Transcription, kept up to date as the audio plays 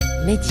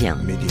ميديا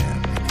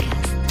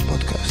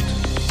بودكاست.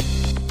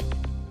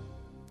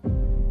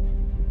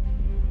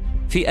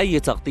 في أي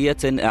تغطية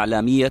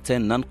إعلامية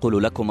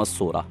ننقل لكم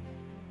الصورة،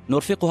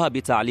 نرفقها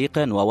بتعليق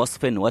ووصف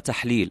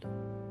وتحليل،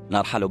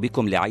 نرحل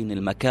بكم لعين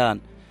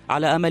المكان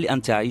على أمل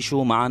أن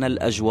تعيشوا معنا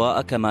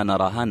الأجواء كما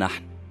نراها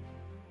نحن.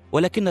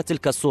 ولكن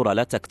تلك الصورة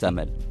لا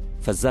تكتمل،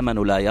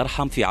 فالزمن لا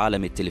يرحم في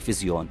عالم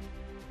التلفزيون.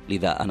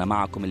 لذا أنا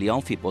معكم اليوم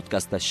في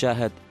بودكاست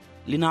الشاهد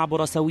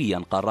لنعبر سويا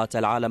قارات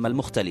العالم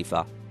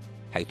المختلفة،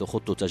 حيث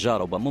خضت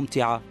تجارب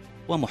ممتعة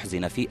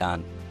ومحزنة في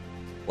آن،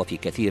 وفي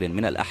كثير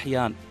من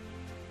الأحيان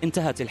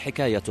انتهت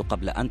الحكاية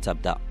قبل أن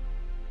تبدأ.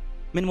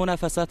 من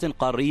منافسات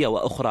قارية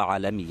وأخرى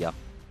عالمية،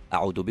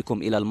 أعود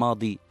بكم إلى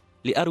الماضي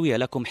لأروي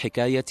لكم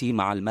حكايتي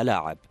مع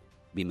الملاعب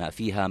بما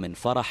فيها من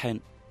فرح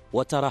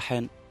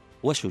وترح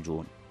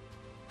وشجون.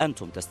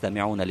 أنتم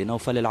تستمعون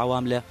لنوفل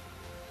العواملة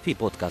في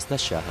بودكاست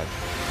الشاهد.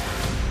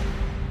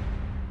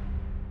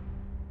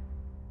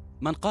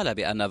 من قال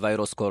بأن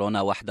فيروس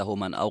كورونا وحده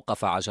من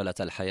أوقف عجلة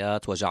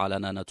الحياة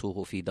وجعلنا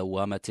نتوه في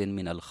دوامة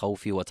من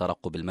الخوف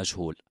وترقب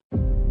المجهول.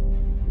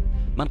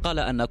 من قال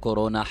أن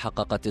كورونا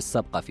حققت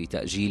السبق في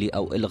تأجيل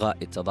أو إلغاء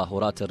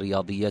التظاهرات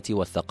الرياضية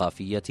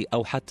والثقافية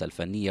أو حتى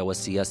الفنية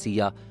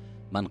والسياسية،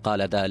 من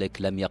قال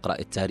ذلك لم يقرأ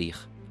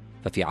التاريخ.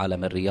 ففي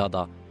عالم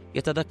الرياضة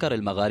يتذكر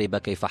المغاربة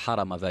كيف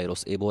حرم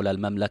فيروس إيبولا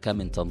المملكة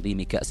من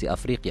تنظيم كأس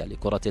أفريقيا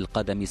لكرة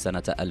القدم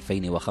سنة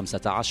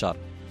 2015،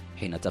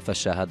 حين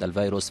تفشى هذا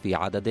الفيروس في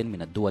عدد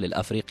من الدول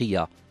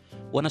الأفريقية،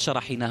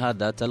 ونشر حينها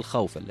ذات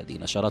الخوف الذي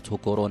نشرته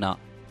كورونا،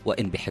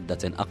 وإن بحدة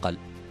أقل.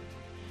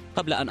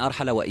 قبل أن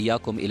أرحل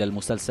وإياكم إلى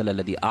المسلسل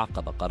الذي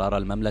أعقب قرار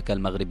المملكة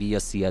المغربية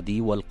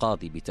السيادي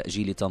والقاضي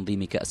بتأجيل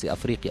تنظيم كأس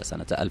أفريقيا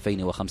سنة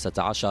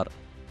 2015،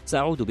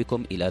 سأعود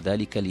بكم إلى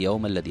ذلك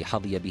اليوم الذي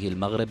حظي به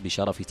المغرب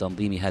بشرف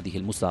تنظيم هذه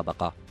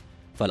المسابقة،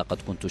 فلقد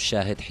كنت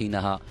الشاهد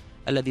حينها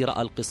الذي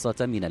رأى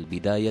القصة من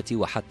البداية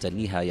وحتى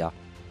النهاية.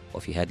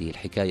 وفي هذه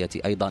الحكاية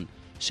أيضا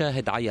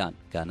شاهد عيان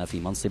كان في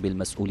منصب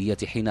المسؤولية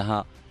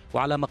حينها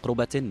وعلى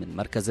مقربة من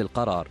مركز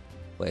القرار.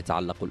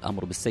 ويتعلق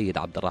الأمر بالسيد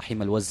عبد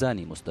الرحيم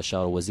الوزاني،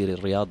 مستشار وزير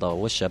الرياضة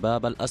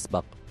والشباب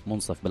الأسبق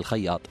منصف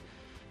بالخياط.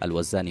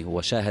 الوزاني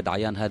هو شاهد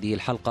عيان هذه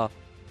الحلقة،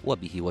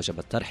 وبه وجب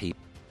الترحيب.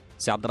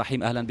 سي عبد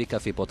الرحيم، أهلا بك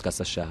في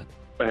بودكاست الشاهد.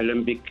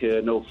 أهلا بك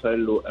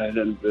نوفل،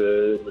 وأهلا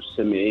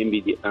بمستمعين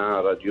ميديا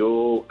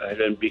راديو.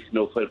 أهلا بك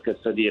نوفل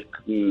كصديق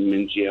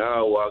من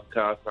جهة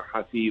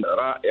وكصحفي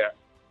رائع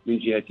من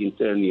جهة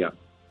ثانية،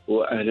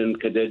 وأهلا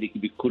كذلك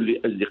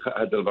بكل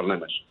أصدقاء هذا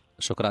البرنامج.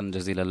 شكرا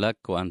جزيلا لك،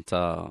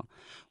 وأنت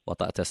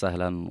وطأت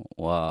سهلا،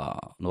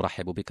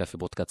 ونرحب بك في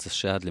بودكاست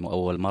الشاهد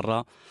لأول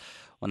مرة،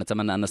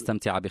 ونتمنى أن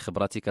نستمتع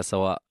بخبرتك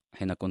سواء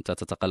حين كنت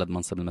تتقلد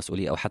منصب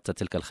المسؤولية أو حتى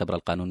تلك الخبرة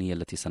القانونية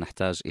التي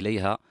سنحتاج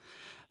إليها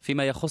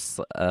فيما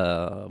يخص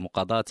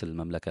مقاضاة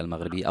المملكة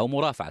المغربية أو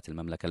مرافعة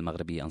المملكة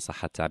المغربية إن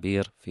صح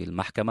التعبير في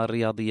المحكمة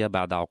الرياضية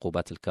بعد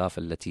عقوبات الكاف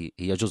التي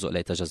هي جزء لا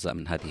يتجزأ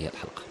من هذه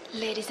الحلقة.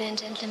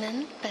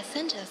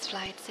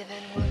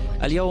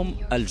 اليوم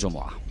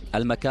الجمعة،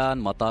 المكان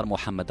مطار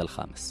محمد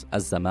الخامس،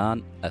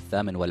 الزمان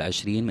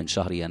 28 من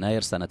شهر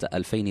يناير سنة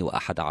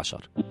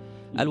 2011،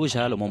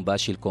 الوجهة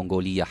لومومباشي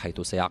الكونغولية،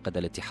 حيث سيعقد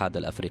الإتحاد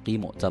الأفريقي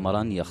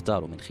مؤتمرا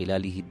يختار من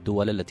خلاله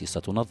الدول التي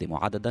ستنظم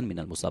عددا من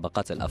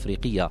المسابقات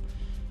الأفريقية.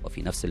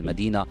 وفي نفس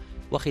المدينة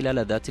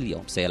وخلال ذات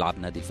اليوم سيلعب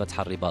نادي الفتح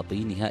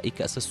الرباطي نهائي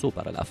كأس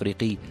السوبر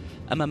الأفريقي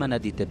أمام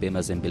نادي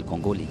تدمير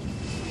الكونغولي.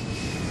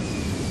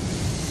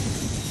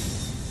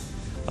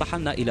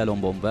 رحلنا إلى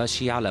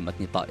لومومباشي على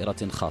متن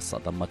طائرة خاصة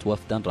ضمت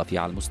وفدا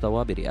رفيع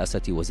المستوى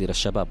برئاسة وزير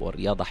الشباب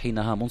والرياضة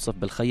حينها منصف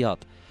بالخياط،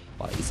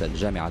 ورئيس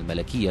الجامعة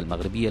الملكية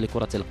المغربية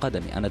لكرة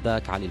القدم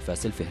آنذاك علي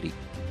الفاس الفهري،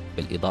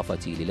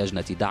 بالإضافة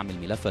للجنة دعم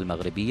الملف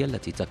المغربية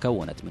التي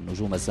تكونت من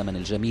نجوم الزمن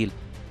الجميل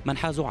من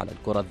حازوا على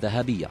الكرة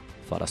الذهبية،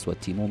 فارس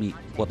والتيمومي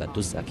وبدو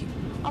الزاكي.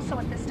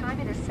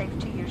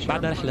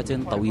 بعد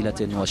رحلة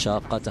طويلة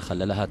وشاقة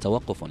تخللها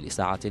توقف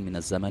لساعة من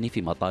الزمن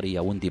في مطار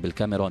ياوندي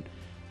بالكاميرون،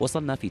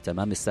 وصلنا في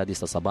تمام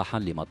 6 صباحا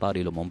لمطار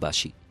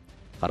لومومباشي.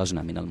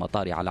 خرجنا من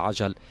المطار على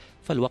عجل،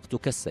 فالوقت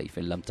كالسيف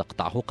لم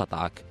تقطعه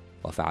قطعك،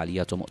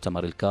 وفعاليات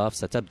مؤتمر الكاف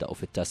ستبدأ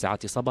في 9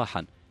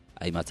 صباحا،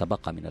 أي ما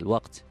تبقى من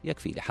الوقت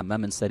يكفي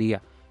لحمام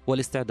سريع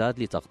والاستعداد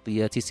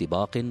لتغطية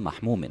سباق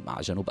محموم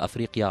مع جنوب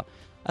أفريقيا،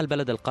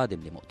 البلد القادم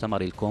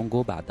لمؤتمر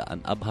الكونغو بعد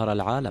أن أبهر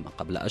العالم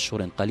قبل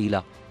أشهر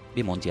قليلة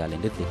بمونديال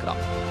للذكرى.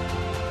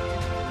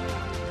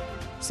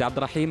 سي عبد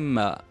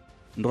الرحيم،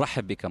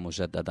 نرحب بك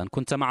مجددا.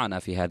 كنت معنا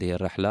في هذه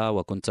الرحلة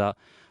وكنت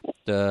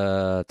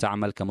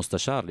تعمل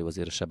كمستشار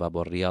لوزير الشباب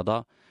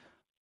والرياضة.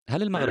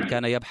 هل المغرب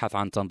كان يبحث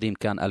عن تنظيم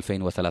كان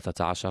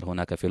 2013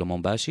 هناك في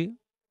لومومباشي،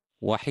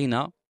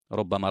 وحين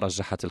ربما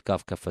رجحت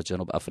الكاف كفة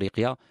جنوب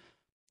أفريقيا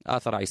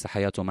آثر عيسى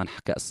حياتو منح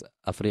كأس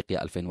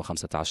أفريقيا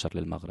 2015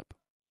 للمغرب؟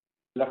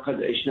 لقد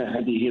عشنا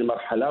هذه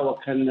المرحلة،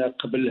 وكان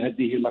قبل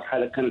هذه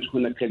المرحلة كانت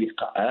هناك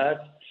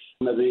لقاءات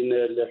ما بين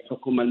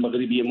الحكومة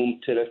المغربية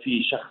ممثلة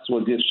في شخص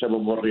وزير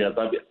الشباب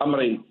والرياضة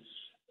بأمر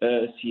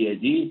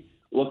سيادي،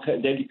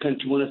 وكذلك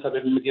كانت المناسبة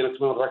بمدينة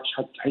مراكش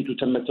حيث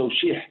تم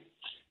توشيح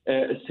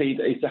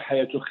السيد عيسى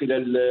حياتو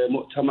خلال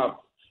مؤتمر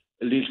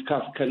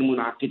للكاف كان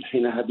منعقد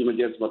حينها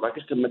بمدينة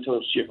مراكش تم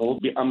ترشيحه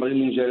بأمر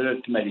من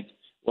جلالة الملك.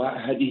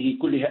 وهذه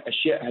كلها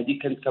أشياء هذه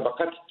كانت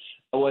سبقت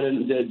أولا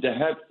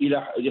الذهاب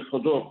إلى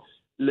حضور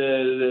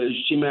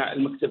الاجتماع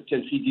المكتب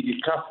التنفيذي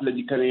للكاف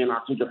الذي كان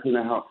ينعقد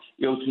حينها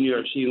يوم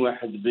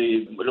 22/1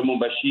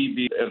 بلومومباشي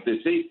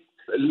بالRDC.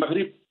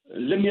 المغرب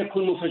لم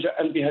يكن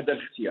مفاجئا بهذا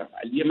الاختيار.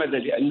 لماذا؟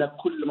 لأن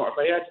كل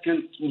المعطيات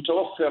كانت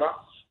متوفرة،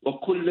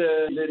 وكل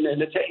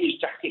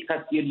نتائج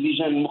تحقيقات ديال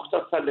اللجان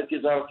المختصة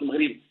التي زارت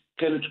المغرب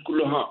كانت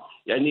كلها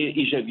يعني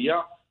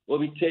إيجابية،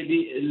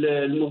 وبالتالي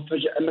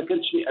المفاجأة ما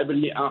كانتش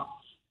 100%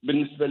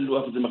 بالنسبة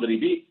للوفد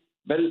المغربي،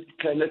 بل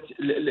كانت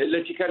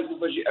التي كانت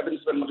مفاجئة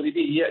بالنسبة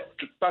للمغربي هي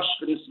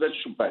 13 بالنسبة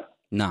للشبان.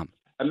 نعم.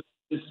 أما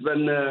بالنسبة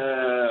ل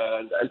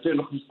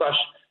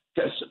 2015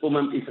 كأس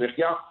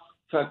إفريقيا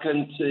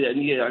فكانت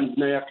يعني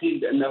عندنا يقين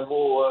بأنه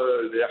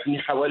يعني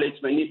حوالي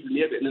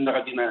 80% بأننا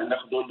غادي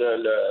ناخذوا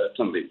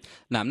التنظيم.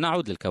 نعم،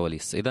 نعود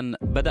للكواليس. إذن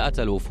بدأت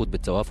الوفود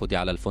بالتوافد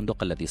على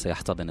الفندق الذي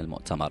سيحتضن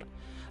المؤتمر.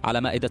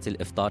 على مائدة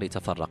الإفطار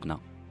تفرقنا.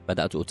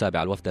 بدأت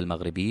أتابع الوفد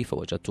المغربي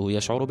فوجدته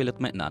يشعر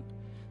بالاطمئنان.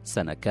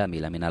 سنة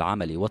كاملة من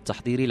العمل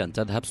والتحضير لن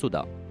تذهب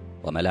سدى،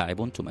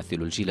 وملاعب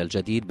تمثل الجيل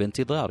الجديد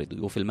بانتظار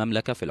ضيوف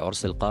المملكة في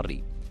العرس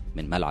القاري،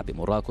 من ملعب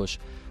مراكش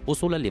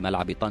وصولا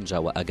لملعب طنجة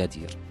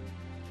وأجادير.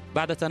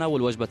 بعد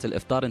تناول وجبة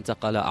الإفطار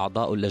انتقل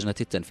أعضاء اللجنة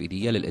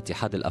التنفيذية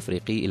للإتحاد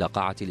الأفريقي إلى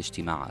قاعة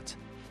الاجتماعات.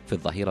 في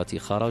الظهيرة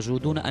خرجوا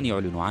دون أن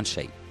يعلنوا عن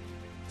شيء.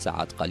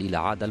 ساعات قليلة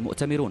عاد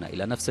المؤتمرون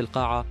إلى نفس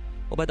القاعة،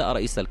 وبدأ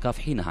رئيس الكاف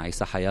حينها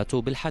عيسى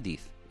حياتو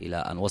بالحديث، إلى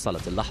أن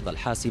وصلت اللحظة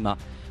الحاسمة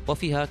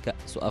وفيها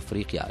كأس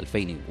أفريقيا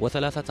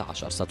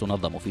 2013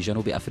 ستنظم في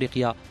جنوب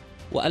أفريقيا،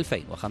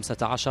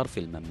 و2015 في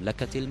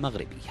المملكة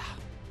المغربية.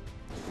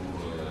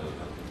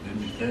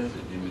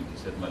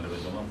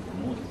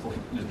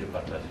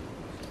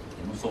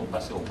 Nous sommes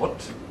passés au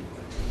vote.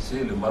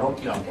 C'est le Maroc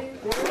qui emporte.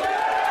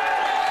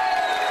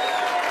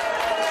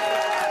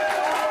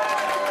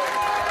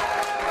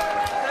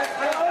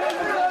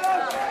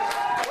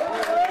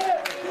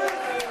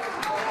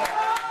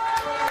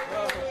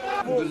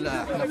 الحمد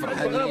لله احنا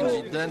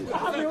فرحانين جدا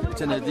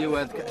تنهديو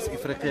هذه كأس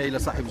افريقيا الى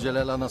صاحب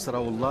الجلاله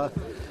نصره الله،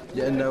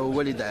 لانه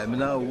هو اللي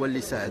دعمنا وهو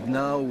اللي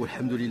ساعدنا،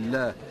 والحمد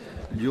لله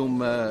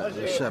اليوم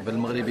الشعب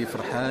المغربي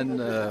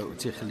فرحان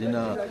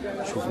وتيخلينا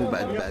نشوفوا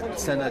بعد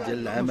سنه ديال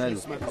العمل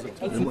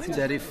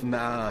المحترف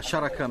مع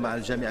شراكه مع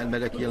الجامعه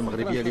الملكيه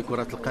المغربيه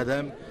لكره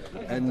القدم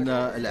ان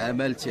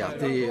العمل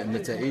تيعطي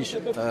النتائج.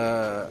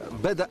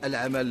 بدا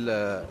العمل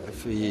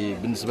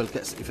بالنسبه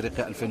لكأس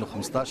افريقيا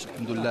 2015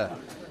 الحمد لله،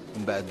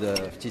 من بعد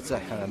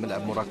افتتاح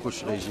ملعب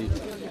مراكش غيجي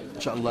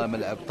ان شاء الله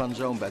ملعب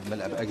طنجة، ومن بعد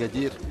ملعب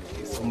أكادير،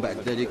 ومن بعد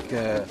ذلك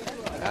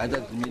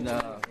عدد من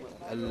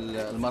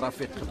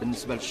المرافق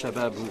بالنسبة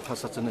للشباب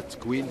وخاصة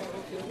التكوين.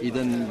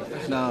 إذا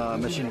احنا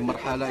ماشيين من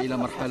مرحلة إلى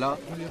مرحلة،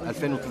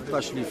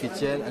 2013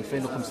 للفتيان،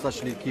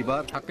 2015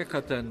 للكبار.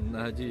 حقيقة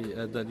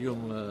هذا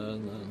اليوم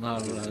نهار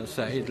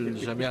سعيد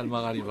لجميع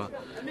المغاربة،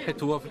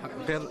 حيث هو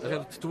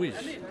غير التتويج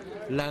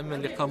العمل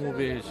اللي قاموا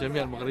به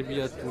جميع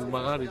المغربيات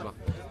والمغاربة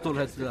طول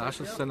هذه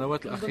العشر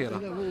سنوات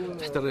الأخيرة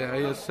تحت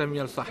الرعاية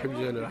السامية لصاحب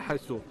الجلالة،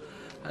 حيث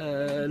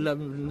لا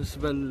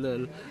بالنسبة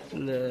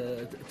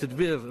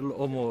لتدبير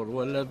الأمور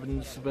ولا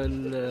بالنسبة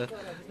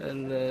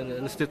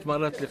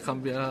للاستثمارات اللي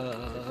قام بها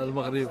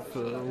المغرب،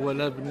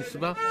 ولا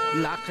بالنسبة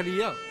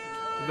للعقلية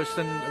باش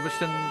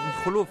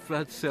ندخلوا في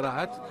هذه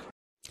الصراعات.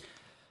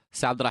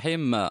 سي عبد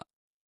الرحيم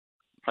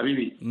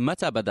حبيبي،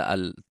 متى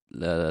بدأ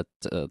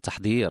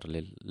التحضير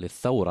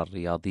للثورة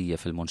الرياضية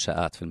في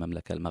المنشآت في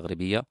المملكة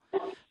المغربية؟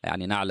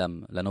 يعني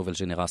نعلم لنوفل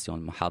جينيراسيون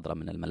المحاضرة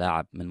من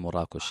الملاعب من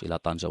مراكش إلى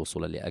طنجة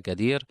وصولا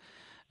لأكادير،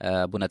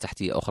 بنى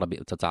تحتية أخرى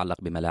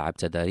تتعلق بملاعب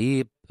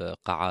تدريب،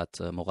 قاعات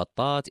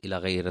مغطاة إلى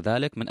غير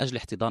ذلك، من أجل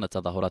احتضان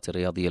التظاهرات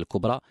الرياضية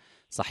الكبرى.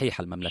 صحيح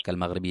المملكة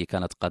المغربية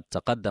كانت قد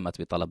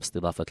تقدمت بطلب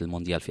استضافة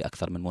المونديال في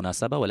أكثر من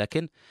مناسبة،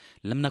 ولكن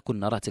لم نكن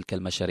نرى تلك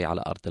المشاريع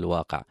على أرض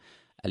الواقع.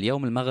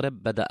 اليوم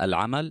المغرب بدأ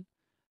العمل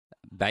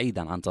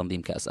بعيدا عن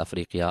تنظيم كأس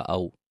أفريقيا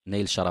أو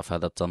نيل شرف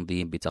هذا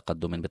التنظيم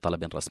بتقدم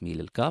بطلب رسمي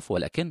للكاف،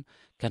 ولكن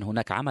كان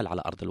هناك عمل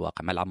على أرض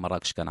الواقع. ملعب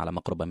مراكش كان على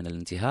مقربة من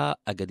الانتهاء،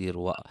 أكادير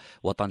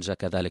وطنجة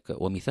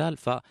كذلك ومثال.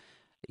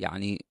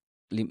 فيعني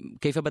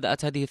كيف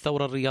بدأت هذه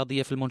الثورة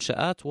الرياضية في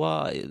المنشآت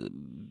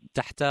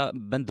وتحت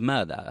بند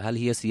ماذا؟ هل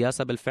هي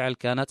سياسة بالفعل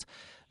كانت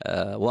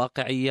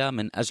واقعية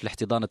من أجل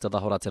احتضان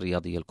التظاهرات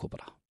الرياضية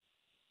الكبرى؟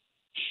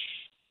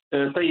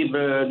 طيب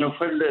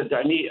نوفل،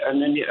 دعني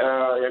أنني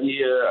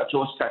يعني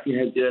أتوسع في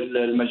هذا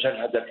المجال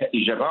هذا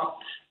كإجابة.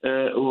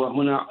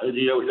 وهنا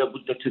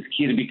لابد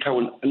التذكير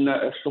بكون أن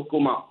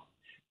الحكومة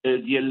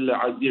ديال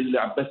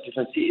عباس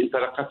الفاسي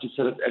انطلقت في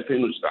سنة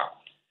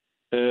 2007.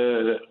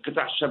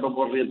 قطاع الشباب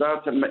والرياضة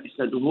تم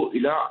إسناده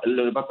إلى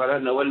البطلة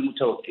نوال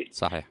المتوكل.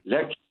 صحيح.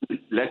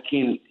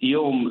 لكن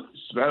يوم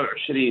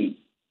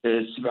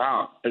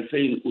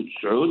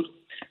 27/7/2009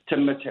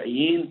 تم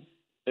تعيين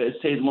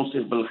السيد منصف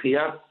بن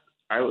الخيار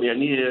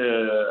يعني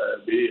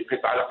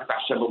قطاع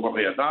الشباب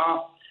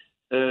والرياضة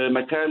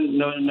مكان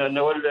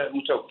نوال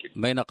المتوكل،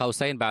 بين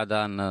قوسين بعد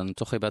أن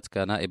انتخبت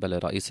كنائبة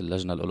لرئيس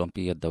اللجنة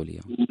الأولمبية الدولية.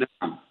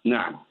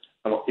 نعم.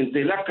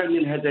 انطلاقا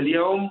من هذا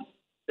اليوم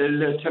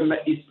تم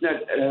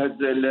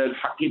إسناد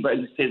الحقيبة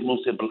للسيد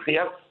منصف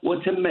الخيار،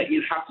 وتم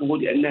إلحاقه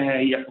لأنها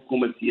هي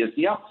حكومة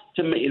سياسية،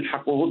 تم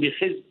إلحاقه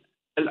بحزب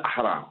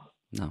الأحرار.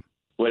 نعم.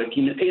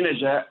 ولكن من أين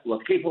جاء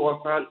وكيف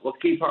وصل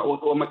وكيف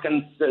وما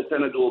كان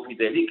سنده في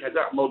ذلك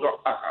هذا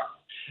موضوع آخر.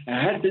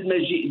 هذا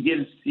المجيء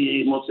ديال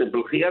السي منصف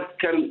الخيار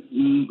كان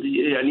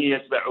يعني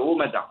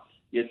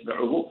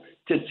يتبعه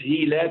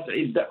تسهيلات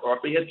عدة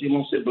أعطيت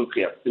لمنصف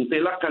الخيار،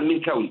 انطلاقا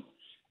من كون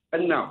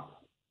أن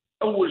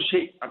أول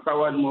شيء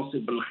عطاوه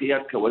المنصب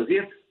بالخيار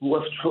كوزير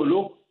هو فتحوا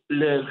له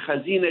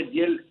الخزينة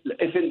ديال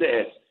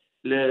الFNDS،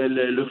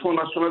 لو فون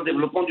ناسيونال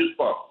ديفلوبمون دو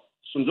سبور،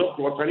 الصندوق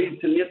الوطني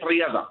لتنمية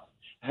الرياضة.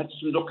 هذا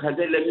الصندوق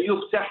هذا لم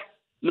يفتح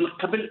من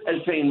قبل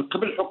 2000، من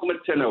قبل حكومة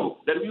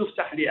التناوب لم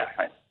يفتح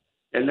لأحد،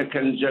 لأن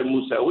كان جا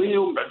مساوي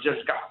ومن بعد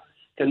جا كاع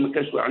كان ما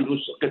كانش عنده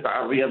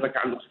قطاع الرياضة،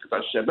 كان عنده قطاع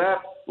الشباب،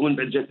 ومن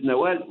بعد جات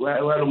نوال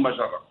وهلم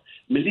جرى.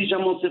 ملي جا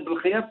منصب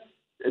بالخيار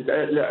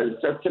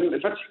تم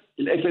فتح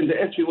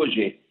الFNDS في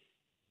وجهه.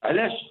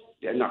 علاش؟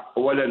 لأن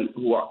أولا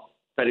هو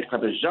طريقة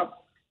بجة،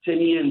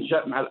 ثانيا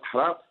جاء مع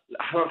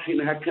الأحرار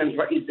حينها كان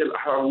الرئيس ديال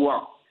الأحرار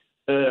هو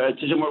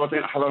التجمع الوطني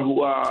الأحرار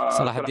هو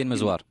صلاح الدين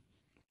مزوار،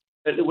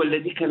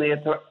 والذي كان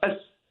يترأس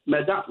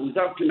مدى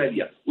وزارة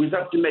المالية.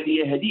 وزارة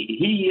المالية هذه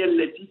هي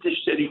التي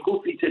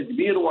تشترك في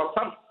تدمير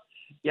وصرف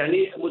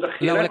يعني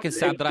مدخلات. لا ولكن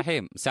سي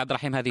عبد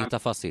الرحيم هذه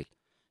تفاصيل،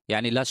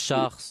 يعني لا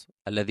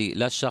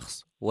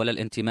الشخص ولا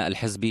الانتماء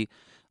الحزبي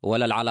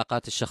ولا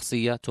العلاقات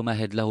الشخصية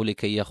تمهد له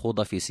لكي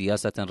يخوض في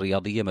سياسة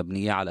رياضية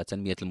مبنية على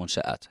تنمية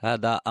المنشآت.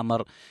 هذا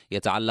أمر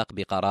يتعلق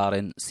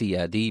بقرار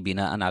سيادي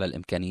بناء على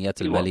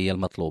الإمكانيات المالية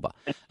المطلوبة.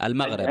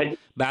 المغرب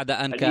بعد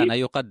أن كان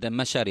يقدم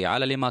مشاريع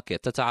على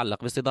ليماكيت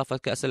تتعلق باستضافة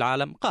كأس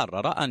العالم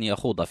قرر أن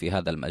يخوض في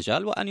هذا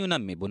المجال وأن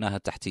ينمي بناها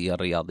التحتية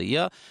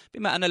الرياضية،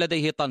 بما أن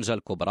لديه طنجة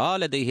الكبرى،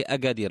 لديه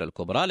أكادير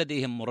الكبرى،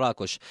 لديهم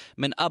مراكش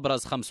من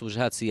أبرز 5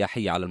 وجهات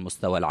سياحية على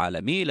المستوى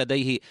العالمي،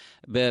 لديه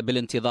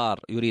بالانتظار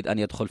يريد أن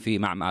يدخل في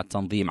مع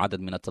التنظيم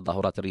عدد من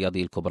التظاهرات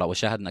الرياضية الكبرى،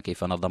 وشاهدنا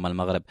كيف نظم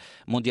المغرب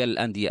مونديال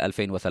الأندية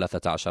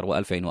 2013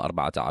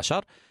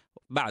 و2014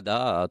 بعد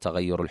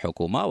تغير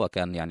الحكومة،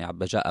 وكان يعني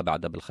جاء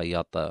بعد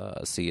بالخياط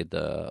السيد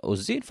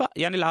أوزين.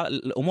 فيعني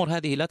الأمور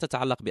هذه لا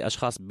تتعلق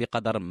بأشخاص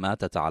بقدر ما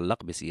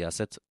تتعلق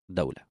بسياسة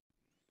دولة.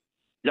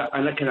 لا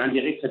أنا كان عندي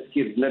غير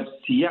تفكير بنفس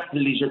السياق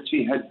اللي جات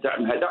فيه هذا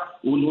الدعم هذا،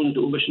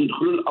 وباش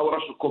ندخلوا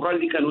الأوراش الكبرى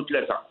اللي كانوا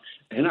 3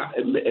 هنا.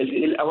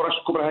 الأوراش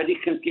الكبرى هذه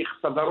كانت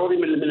كيخصها ضروري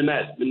من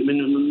المال،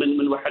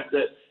 من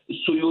واحد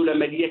السيولة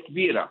مالية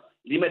كبيرة.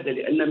 لماذا؟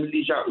 لأن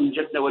ملي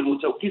جاتنا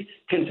والمتوكل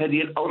كانت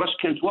هذه الأوراش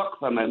كانت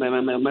واقفة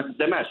ما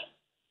خدماش،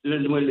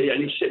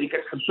 يعني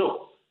الشركات حبسوا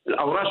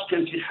الأوراش،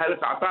 كانت في حالة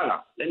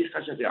عطالة لا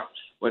نقاش فيها.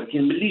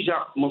 ولكن ملي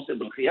جاء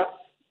منصب الخيار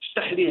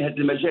فتح لي هذا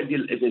المجال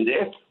ديال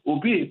الFNDS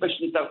وبه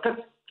باش انطلقت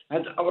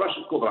هذه الأوراش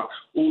الكبرى،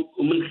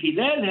 ومن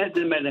خلال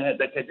هذا المال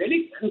هذا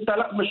كذلك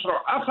انطلق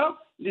مشروع آخر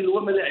اللي هو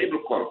ملاعب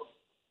الكرة.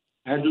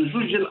 هادو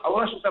جوج ديال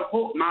الأوراش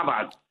انطلقوا مع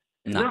بعض.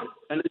 نعم.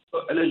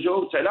 أنا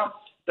جاوبت على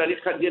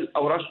الطريقة ديال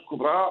الأوراش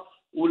الكبرى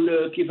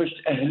وكيفاش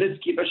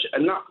تأهلت، كيفاش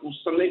أن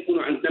وصلنا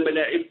يكونوا عندنا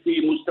ملاعب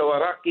في مستوى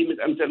راقي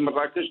مثل أمثال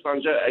مراكش،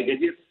 طنجة،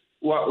 أكادير،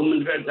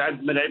 ومن بعد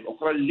عاد ملاعب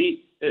أخرى اللي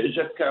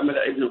جات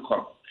كملاعب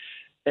للكرة.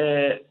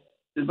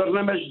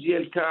 البرنامج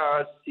ديالك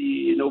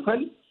سي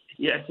نوفل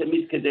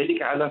يعتمد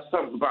كذلك على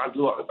سرد بعض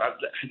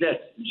الأحداث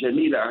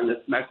الجميلة.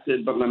 أنا سمعت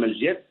البرنامج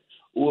ديالك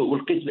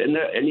ولقيت بأن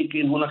يعني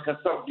كاين هناك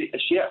سرد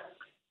لأشياء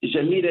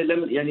جميلة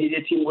لم يعني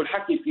يتم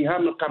الحكي فيها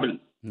من قبل.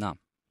 نعم.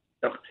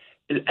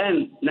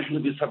 الآن نحن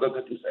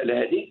بصدد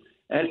المسألة هذه،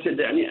 هل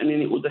تدعني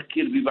أنني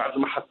أذكر ببعض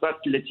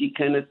المحطات التي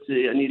كانت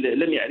يعني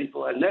لم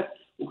يعرفها الناس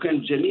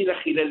وكانت جميلة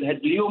خلال هذا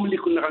اليوم اللي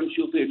كنا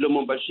غنمشيو فيه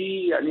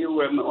لومومباشي يعني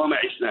وما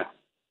عشناه.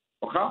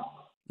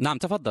 نعم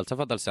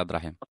تفضل سي عبد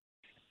الرحيم.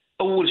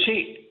 أول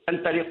شيء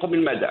أنطلق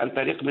من ماذا؟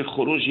 أنطلق من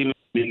خروجي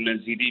من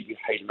منزلي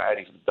بحي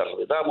المعارف بالدار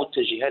البيضاء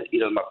متجها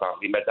إلى المطار.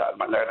 لماذا؟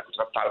 أنا كنت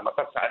غنطلع على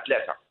المطار الساعة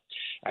 3.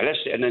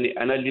 علاش؟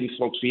 لأنني أنا اللي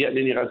مفروض فيا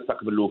أنني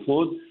غنستقبل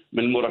الوفود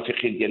من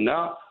المرافقين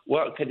ديالنا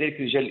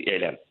وكذلك رجال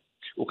الإعلام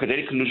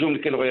وكذلك النجوم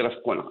اللي كانوا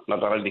غيرافقونا،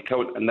 نظرا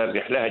لكون أن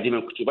الرحلة هذه ما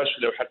مكتوباش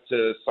في لوحة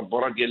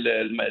السبورة ديال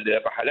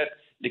الرحلات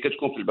اللي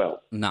كتكون في الباو.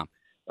 نعم.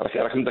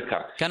 راك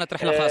مذكر. كانت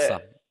رحلة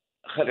خاصة.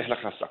 رحلة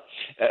خاصة.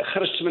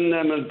 خرجت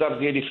من الدار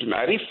ديالي في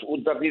المعارف،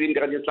 والدار ديالي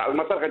اللي غادي نطلع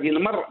المطار غادي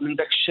نمر من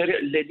ذاك الشارع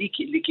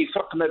اللي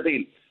كيفرق ما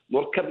بين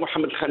مركب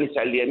محمد الخامس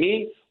على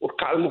اليمين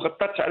والقاع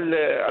المغطى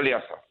على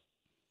اليسار.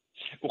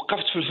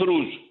 وقفت في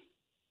الفروج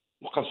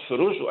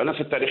وانا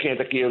في التاريخ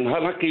هذاك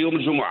النهار هكا يوم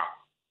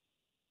الجمعه.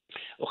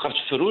 وقفت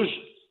في الفروج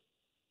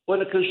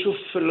وانا كنشوف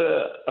في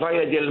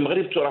الرايه ديال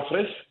المغرب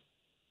ترفرف،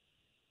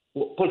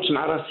 وقلت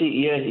مع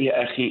راسي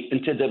يا اخي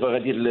انت دابا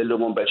غادي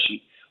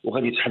لومومباشي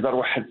وغادي تحضر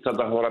واحد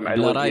التظاهره مع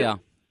الوزير.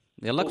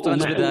 يلا كنت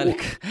غنجبدها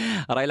لك.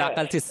 راي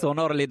عقلتي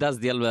السونور اللي داز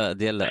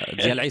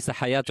ديال عيسى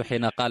حياتو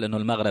حين قال انه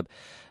المغرب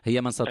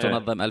هي من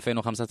ستنظم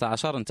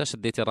 2015. انت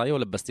شديتي الرايه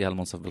ولبستيها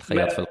المنصف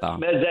بالخياط في القاعه.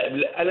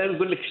 انا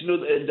نقول لك شنو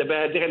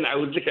دابا هذه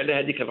غنعاود لك على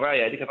هذيك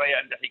الرايه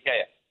عندها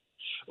حكايه.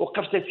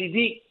 وقفت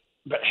سيدي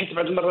حيت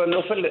بعض المرات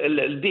نوفل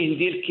الذهن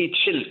ديالك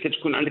كيتشل،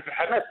 كتكون عندك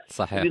الحماس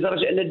صحيح.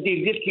 لدرجه ان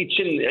الذهن ديالك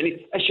كيتشل،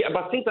 يعني اشياء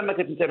بسيطه ما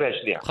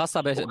كتنتبهش ليها،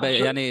 خاصة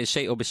يعني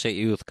الشيء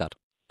بالشيء يذكر.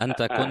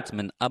 أنت كنت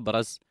من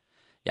أبرز،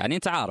 يعني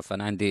أنت عارف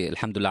أنا عندي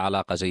الحمد لله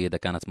علاقة جيدة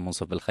كانت من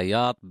منصف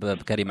بالخياط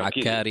بكريم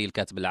عكاري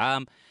الكاتب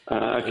العام،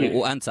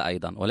 وأنت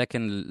أيضا،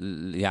 ولكن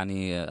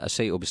يعني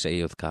الشيء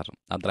بالشيء يذكر.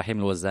 عبد الرحيم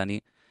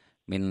الوزاني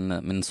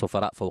من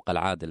سفراء فوق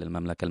العادة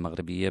للمملكة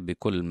المغربية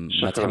بكل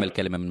ما تحمل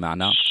كلمة من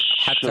معنى،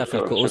 حتى في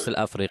الكؤوس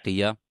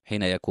الأفريقية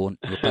حين يكون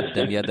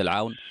يقدم يد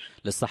العون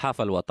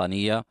للصحافة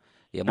الوطنية،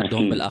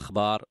 يمدهم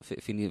بالأخبار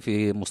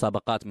في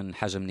مسابقات من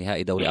حجم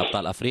نهائي دوري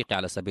أبطال أفريقيا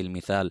على سبيل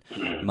المثال،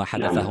 ما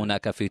حدث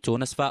هناك في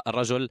تونس.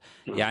 فالرجل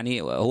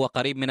يعني هو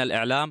قريب من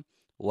الإعلام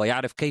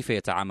ويعرف كيف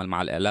يتعامل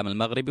مع الإعلام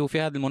المغربي. وفي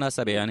هذه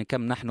المناسبة يعني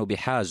كم نحن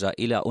بحاجة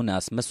إلى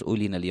أناس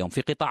مسؤولين اليوم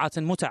في قطاعات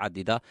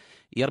متعددة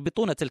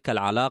يربطون تلك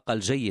العلاقة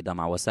الجيدة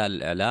مع وسائل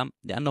الإعلام،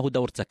 لأنه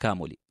دور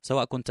تكاملي،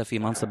 سواء كنت في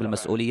منصب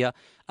المسؤولية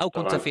أو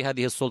كنت في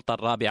هذه السلطة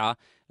الرابعة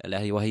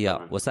وهي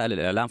وسائل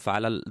الإعلام،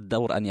 فعلى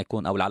الدور أن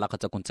يكون أو العلاقة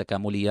تكون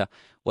تكاملية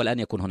ولا أن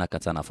يكون هناك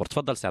تنافر.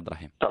 تفضل سي عبد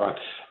الرحيم. طبعا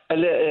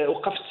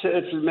وقفت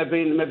ما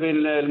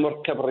بين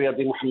المركب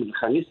الرياضي محمد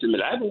الخامس في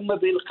الملعب وما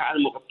بين القاعه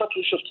المغطاه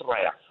وشفت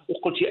الرايه،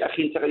 وقلت يا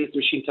اخي انت غادي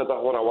تمشي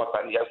تظاهره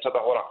وطنيه او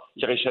تظاهره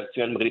اللي غيشارك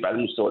فيها المغرب على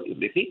المستوى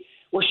الافريقي،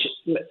 واش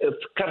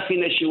فكر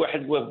فينا شي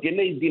واحد بواف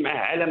ديالنا يدي معاه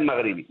علم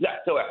مغربي؟ لا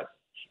حتى واحد.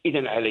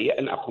 اذا علي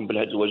ان اقوم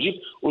بهذا الواجب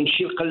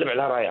ونمشي نقلب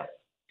على رايه.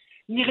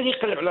 ملي غادي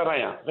نقلب على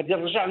رايه غادي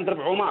نرجع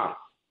نضرب عمر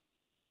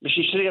باش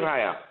نشري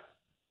رايه،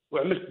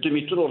 وعملت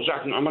دومي تور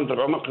ورجعت من عمر نضرب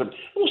عمر قلب.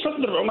 وصلت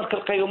نضرب عمر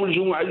كنلقى يوم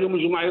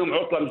الجمعه يوم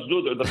عطله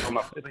مسدود وضرب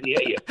عمر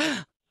نهائيا.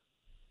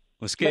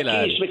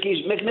 مشكله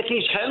ما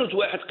كاينش حانوت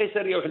واحد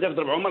قيساريه وحده في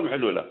ضرب عمر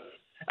محلوله.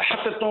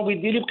 حطيت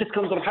الطوموبيل ديالي بقيت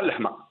كنضرب بحال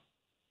اللحمه،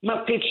 ما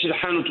لقيتش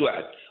حانوت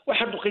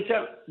واحد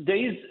لقيتها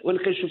دايز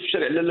وانا كنشوف في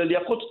الشارع لاله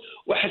الياقوت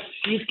واحد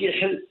السيد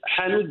كيحل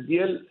حانوت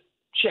ديال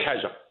شي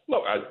حاجه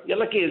الله اعلم،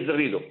 يلاه كيهز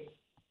الريدو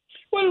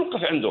وانا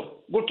نوقف عنده،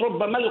 قلت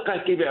ربما نلقاه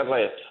كيبيع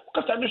الرايات.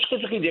 وقفت عنده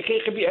شكون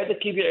كيبيع هذا،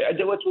 كيبيع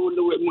ادوات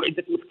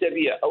ومعدات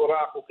مكتبيه،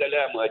 اوراق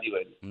وكلام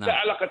وهذه لا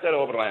علاقه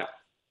له بالرايه.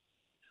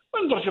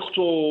 ونظر في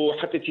اختو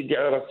حطيت يدي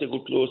على راسي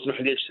قلت له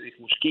اسمح لي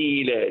شريت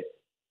مشكله.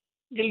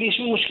 قال لي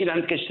شنو المشكله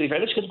عندك الشريف؟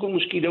 علاش كتقول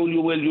مشكله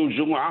واليوم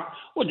الجمعه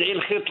وادعي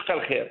الخير تلقى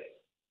الخير؟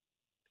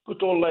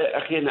 قلت له والله يا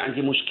اخي انا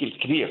عندي مشكل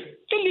كبير.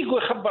 قال لي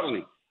قول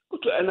خبرني.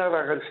 قلت له انا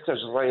راه غنحتاج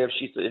الرايه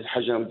بشي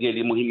حاجه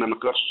ديالي مهمه ما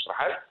نقدرش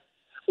نشرحها لك،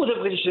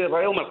 ودابا غادي نشري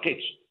الرايه وما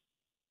لقيتش.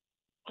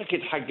 بقى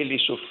كيضحك قال لي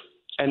شوف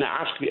انا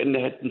عارفك بان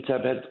انت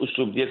بهذا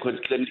الاسلوب ديالك وهذا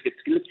الكلام اللي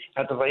كتكلم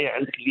هذه الرايه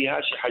عندك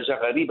ليها شي حاجه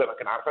غريبه ما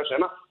كنعرفهاش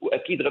انا،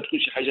 واكيد غتكون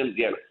شي حاجه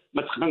مزيانه،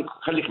 ما تخليك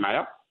خليك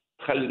معايا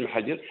خلي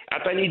المحاضر.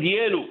 عطاني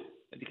ديالو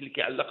هذيك اللي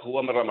كيعلق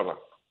هو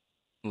مره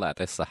الله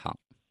يعطيه الصحه،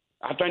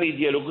 عطاني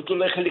ديالو. قلت له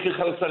الله يخليك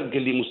نخلصها لك.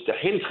 قال لي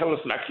مستحيل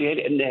نتخلص معك فيها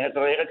لان هذه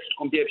الرايه غادي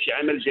تقوم بها بشي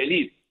عمل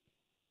جليل،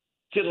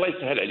 سير الله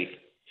يسهل عليك.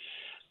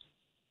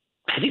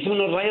 خديت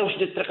منه الرايه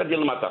وشديت الطريقه ديال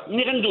المطار.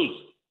 مني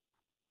غندوز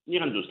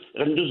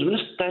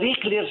بنفس الطريق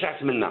اللي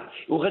رجعت منها،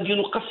 وغادي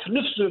نوقف في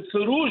نفس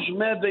الفروج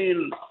ما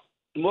بين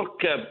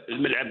مركب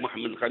الملعب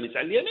محمد الخامس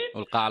على اليمين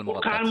والقاعه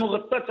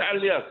المغطاه على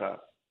اليسار،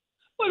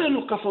 ولا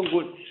نوقف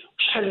ونقول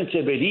شحال انت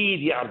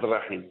بليد يا عبد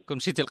الرحيم. كون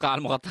مشيتي القاعه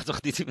المغطاه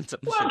وخديتي من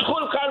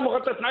ودخل القاعه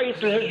المغطاه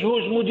نعيط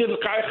للهجوج مدير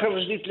القاعه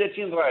يخرج لي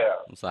 30 رايه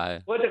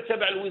صحيح، وهذاك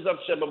تبع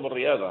لوزاره الشباب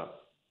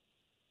والرياضه.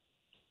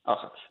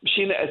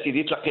 مشينا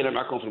اسيدي تلاقينا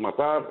معكم في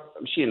المطار،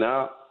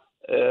 مشينا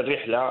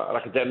الرحله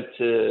راك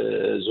دامت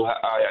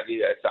زهقه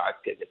يعني ساعات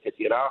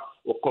كثيره،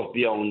 وقف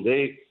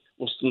بياوندي،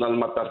 وصلنا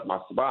للمطار مع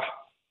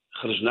الصباح،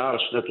 خرجنا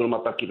شفنا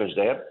المطار كيفاش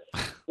داير،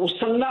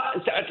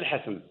 وصلنا ساعه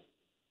الحسم.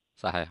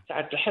 صحيح،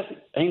 ساعه الحسم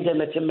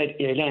عندما تم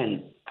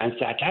الاعلان عن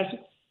ساعه الحسم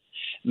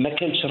ما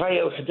كانتش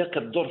رايه وحده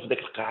كتدور في ذاك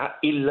القاعه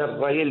الا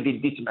الرايه اللي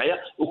ديت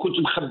معايا وكنت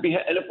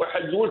مخبيها انا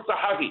بواحد الولد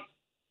صحفي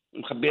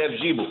مخبيها في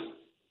جيبه.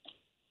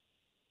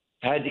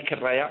 هذيك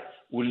الرايه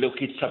ولاو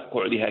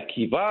كيتسابقوا عليها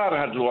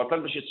كبار هذا الوطن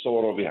باش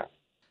يتصوروا بها.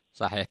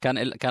 صحيح،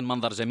 كان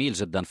منظر جميل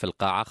جدا في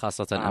القاعه،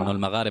 خاصه انه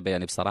المغاربه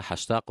يعني بصراحه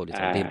اشتاقوا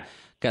لتقديم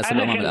كاس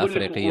الامم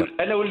الافريقيه.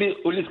 انا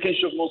وليت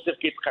كنشوف موسيقى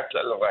كيتقاتل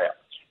على الرايه،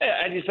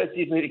 عادي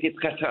الفاتيف اللي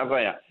كيتقاتل على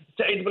الرايه،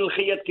 سعيد بن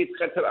الخياط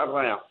كيتقاتل على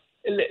الرايه،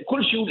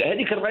 كل شيء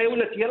هذيك الرايه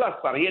ولات هي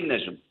لاصار هي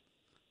النجم.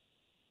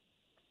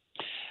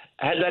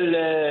 هذا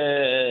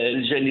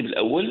الجانب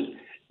الاول.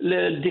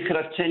 الذكرى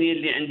الثانيه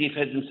اللي عندي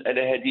في هذه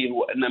المساله هذه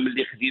هو ان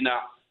ملي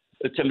خدينا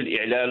تم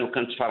الاعلان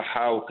وكانت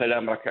فرحه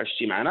وكلام راك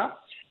عشتي معنا،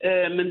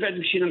 من بعد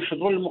مشينا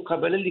نحضروا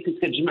المقابله اللي كنت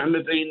كتجمع ما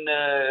بين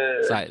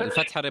صحيح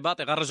الفتح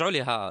الرباطي غنرجعوا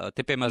ليها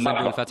تي بي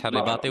مازامبي والفتح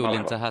الرباطي واللي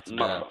انتهت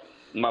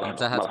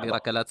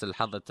بركلات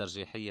الحظ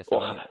الترجيحيه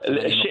 80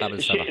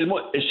 مقابل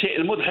 7. الشيء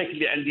المضحك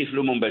اللي عندي في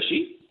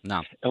لومومباشي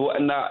نعم هو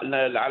ان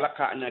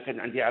العلاقه انا كان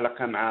عندي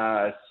علاقه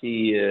مع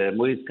السي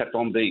مويز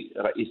كاتومبي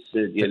رئيس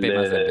ديال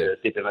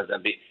تي بي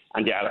مازامبي،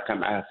 عندي علاقه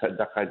معه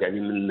صداقه يعني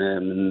من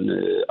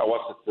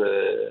اواسط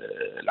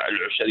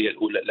العشريه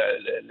الاولى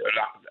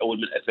العقد الاول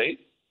من 2000.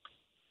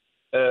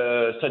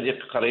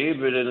 صديق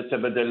قريب،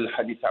 نتبادل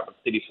الحديث عبر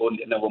التليفون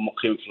لانه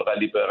مقيم في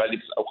غالب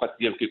الاوقات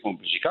ديالو كيكون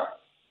في بلجيكا،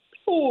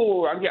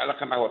 وعندي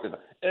علاقه معه وطيده.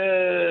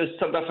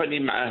 استضافني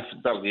معاه في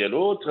الدار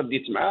ديالو،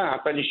 تغديت معاه،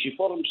 عطاني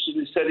شيفور،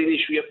 ساليني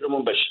شويه في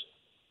لومومباشي.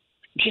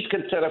 مشيت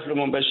كنتسارى في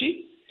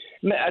لومومباشي،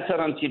 ما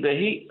اثار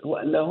انتباهي هو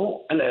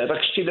انه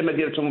راك شتي لما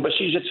مدينه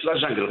لومومباشي جات في لا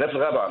جانجل، غير في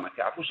الغابه، ما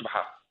كيعرفوش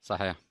بحر.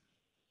 صحيح.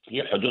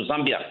 هي حدود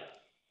زامبيا،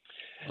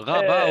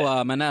 غابة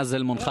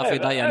ومنازل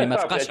منخفضة، يعني ما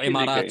تبقاش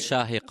عمارات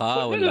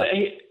شاهقة ولا.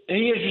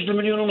 هي 2.5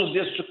 مليون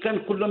ديال السكان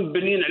كلهم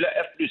مبنيين على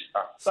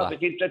R+1. صافي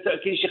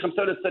كاين شي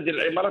 5 ولا 6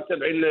 ديال العمارات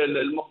تابعين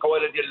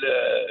للمقاولة ديال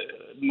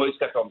المويس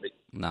كاتومبي.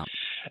 نعم.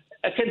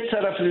 كنت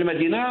سارة في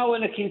المدينة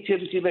وانا كيثير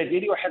الانتباه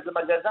ديالي واحد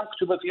المغازان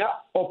مكتوبة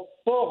فيها او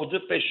بور دو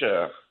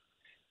بيشور،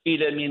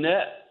 الى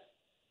ميناء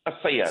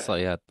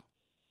الصياد.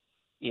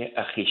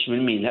 يا اخي اش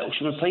من ميناء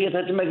واش من صياد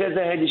هاد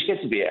المغازة هادي اش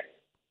كتبيع؟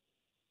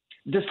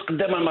 دزت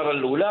قدام المره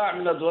الاولى،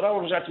 عملنا دوره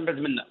ورجعت من بعد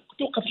منها،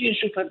 كنت وقف لي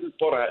نشوف هذا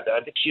الطور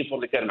هذاك الشيفور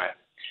اللي كان معاه.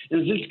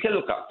 نزلت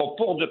كنلقى او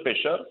بور دو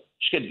بيشور،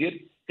 اش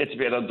كدير؟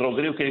 كتبيع لا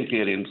دروغري وكاين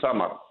كيرين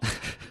مسامر.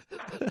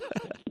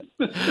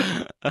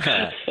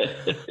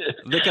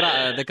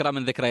 ذكرى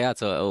من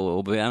ذكريات.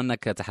 وبما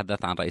انك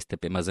تحدثت عن رئيس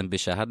تبي مازن،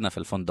 شاهدنا في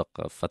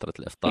الفندق في فتره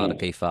الافطار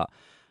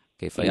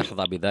كيف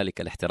يحظى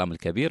بذلك الاحترام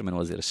الكبير من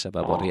وزير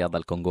الشباب والرياضة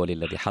الكونغولي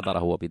الذي حضر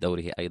هو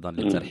بدوره أيضا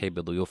للترحيب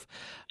بضيوف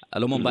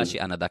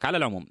لومومباشي آنذاك. على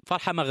العموم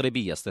فرحة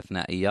مغربية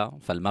استثنائية،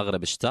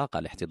 فالمغرب اشتاق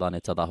لاحتضان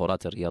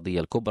التظاهرات الرياضية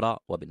الكبرى،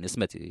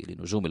 وبالنسبة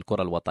لنجوم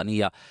الكرة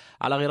الوطنية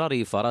على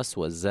غرار فرس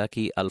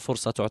والزاكي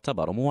الفرصة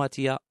تعتبر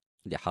مواتية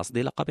لحصد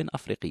لقب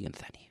أفريقي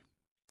ثاني.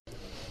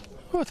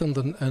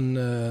 وتنظن أن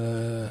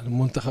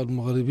المنتخب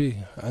المغربي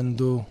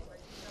عنده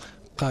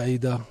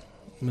قاعدة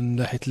من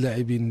ناحيه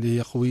اللاعبين اللي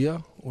هي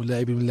قويه،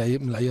 ولاعبين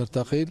من العيار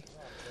الثقيل.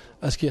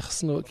 اش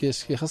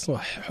كيخصنا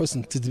حسن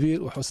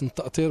التدبير وحسن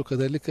التاطير،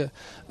 وكذلك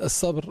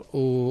الصبر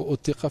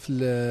والثقه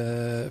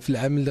في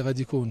العمل اللي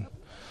غادي يكون.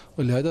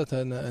 ولهذا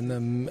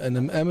انا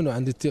مآمن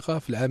وعندي الثقه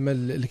في العمل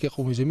اللي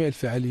كيقوم بجميع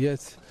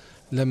الفعاليات،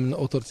 لا من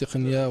اطر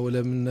تقنيه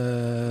ولا من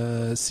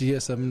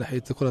السياسه من ناحيه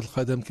كره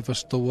القدم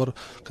كيفاش تطور،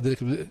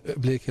 كذلك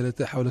بالهيكله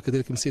تاعها، ولا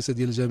كذلك من السياسه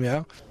ديال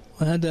الجامعه.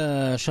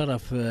 وهذا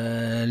شرف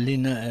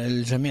لنا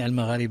الجميع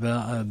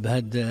المغاربه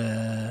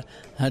بهذا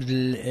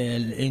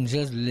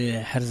الانجاز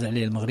اللي حرز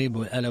عليه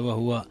المغرب، الا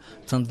وهو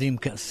تنظيم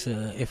كاس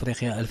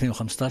افريقيا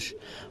 2015.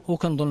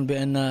 وكنظن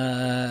بان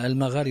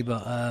المغاربه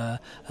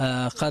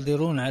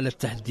قادرون على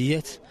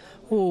التحديات،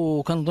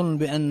 وكنظن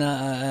بان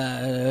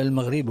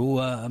المغرب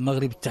هو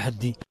مغرب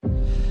التحدي.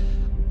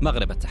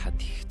 مغرب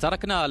التحدي.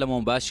 تركنا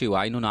لومومباشي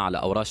وعيننا على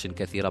أوراش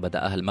كثيرة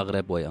بدأها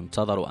المغرب،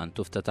 وينتظر أن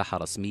تفتتح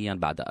رسميا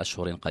بعد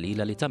أشهر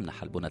قليلة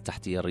لتمنح البنى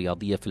التحتية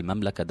الرياضية في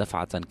المملكة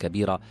دفعة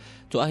كبيرة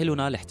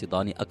تؤهلنا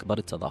لاحتضان أكبر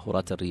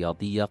التظاهرات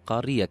الرياضية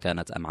قارية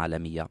كانت أم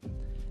عالمية.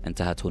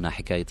 انتهت هنا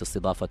حكاية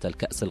استضافة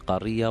الكأس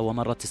القارية،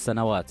 ومرت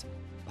السنوات،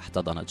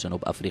 واحتضنت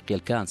جنوب أفريقيا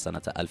الكان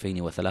سنة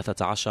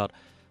 2013،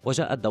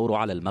 وجاء الدور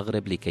على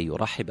المغرب لكي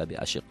يرحب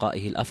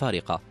بأشقائه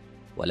الأفارقة.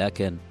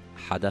 ولكن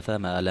حدث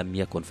ما لم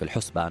يكن في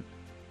الحسبان.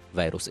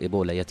 فيروس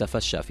إيبولا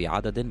يتفشى في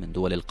عدد من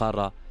دول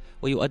القارة،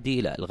 ويؤدي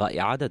إلى إلغاء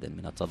عدد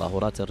من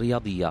التظاهرات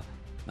الرياضية،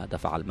 ما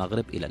دفع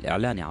المغرب إلى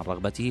الإعلان عن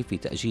رغبته في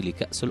تأجيل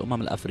كأس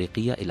الأمم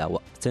الأفريقية إلى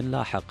وقت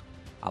لاحق،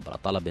 عبر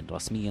طلب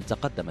رسمي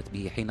تقدمت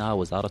به حينها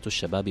وزارة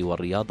الشباب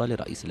والرياضة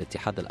لرئيس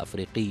الإتحاد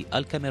الأفريقي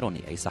الكاميروني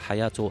عيسى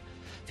حياتو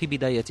في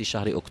بداية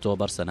شهر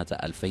أكتوبر سنة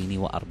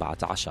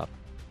 2014.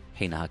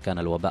 حينها كان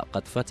الوباء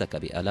قد فتك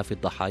بآلاف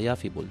الضحايا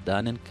في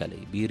بلدان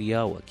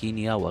كليبيريا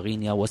وكينيا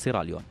وغينيا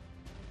وسيراليون.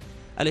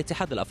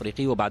 الاتحاد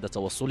الأفريقي وبعد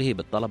توصله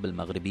بالطلب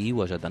المغربي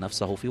وجد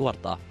نفسه في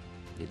ورطة،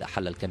 لذا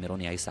حل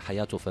الكاميروني عيسى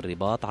حياتو في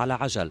الرباط على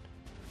عجل.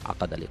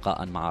 عقد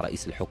لقاء مع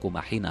رئيس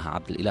الحكومة حينها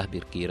عبد الإله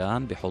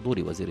بيركيران بحضور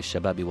وزير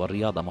الشباب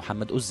والرياضة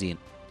محمد أزين.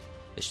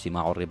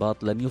 اجتماع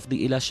الرباط لم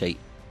يفضي إلى شيء،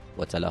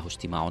 وتلاه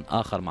اجتماع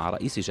آخر مع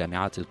رئيس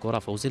جامعات الكرة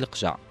فوزي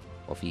القجع،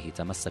 وفيه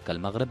تمسك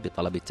المغرب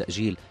بطلب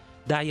التأجيل،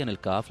 داعيا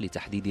الكاف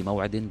لتحديد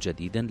موعد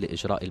جديد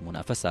لإجراء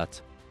المنافسات.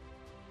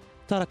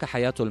 ترك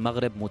حياتو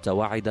المغرب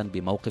متوعدا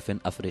بموقف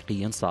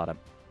أفريقي صارم،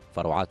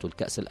 فرعاة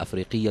الكأس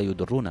الأفريقية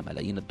يدرون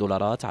ملايين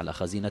الدولارات على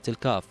خزينة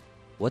الكاف،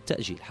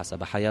 والتأجيل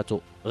حسب حياتو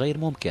غير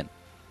ممكن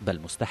بل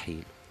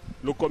مستحيل.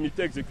 Le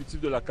comité exécutif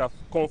de la CAF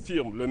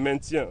confirme le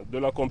maintien de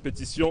la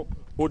compétition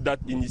aux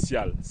dates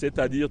initiales,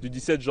 c'est-à-dire du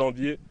 17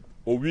 janvier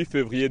au 8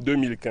 février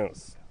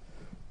 2015,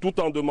 tout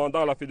en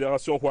demandant à la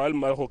Fédération royale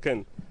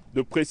marocaine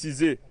de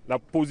préciser la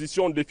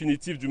position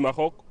définitive du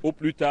Maroc au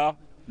plus tard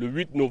le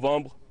 8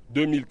 novembre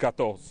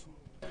 2014.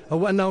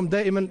 هو انهم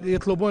دائما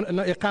يطلبون ان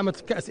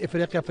اقامه كاس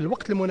افريقيا في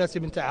الوقت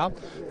المناسب نتاعها.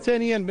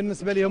 ثانيا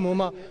بالنسبه لهم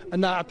هما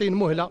ان اعطين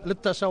مهله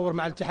للتشاور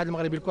مع الاتحاد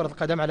المغربي لكره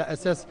القدم على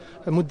اساس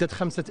مده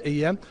 5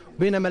 ايام،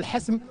 بينما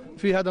الحسم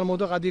في هذا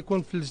الموضوع غادي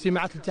يكون في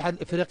الاجتماعات الاتحاد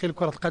الافريقي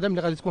لكره القدم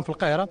اللي غادي تكون في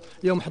القاهره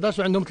يوم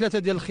 11. وعندهم 3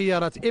 ديال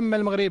الخيارات، اما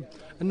المغرب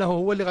انه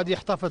هو اللي غادي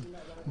يحتفظ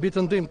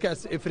بتنظيم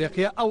كاس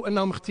افريقيا، او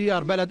انهم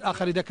اختيار بلد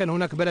اخر اذا كان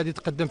هناك بلد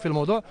يتقدم في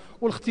الموضوع،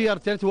 والاختيار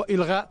الثالث هو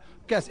الغاء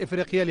كاس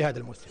افريقيا لهذا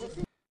الموسم.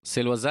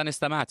 سي الوزان،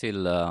 استمعتي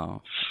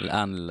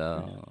الآن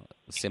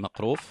السي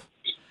مقروف،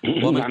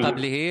 ومن نعم.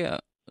 قبله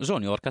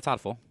جونيور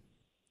كتعرفه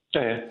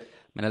صحيح.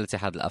 من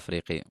الاتحاد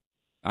الأفريقي.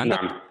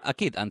 عندك نعم.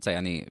 أكيد أنت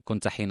يعني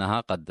كنت حينها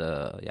قد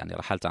يعني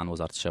رحلت عن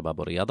وزارة الشباب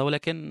والرياضة،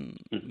 ولكن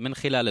من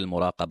خلال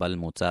المراقبة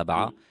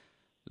المتابعة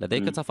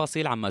لديك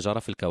تفاصيل عما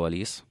جرى في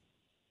الكواليس؟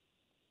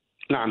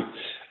 نعم.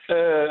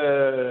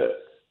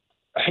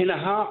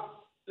 حينها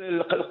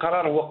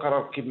القرار هو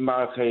قرار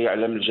كما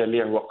يعلم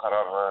الجميع، هو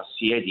قرار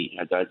سيادي.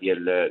 هذا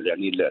ديال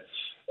يعني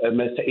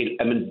مسائل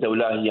الامن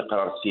الدوله هي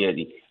قرار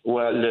سيادي،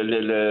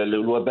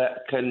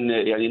 والوباء كان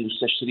يعني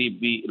مستشري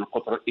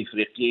بالقطر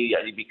الافريقي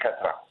يعني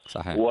بكثره.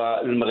 صحيح.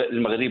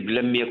 والمغرب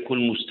لم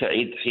يكن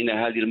مستعد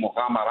حينها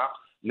للمغامره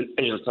من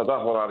اجل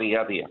تظاهره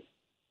رياضيه،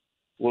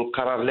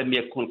 والقرار لم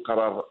يكن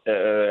قرار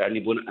يعني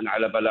بناء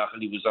على بلاغ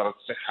لوزاره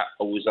الصحه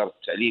او وزاره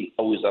التعليم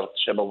او وزاره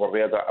الشباب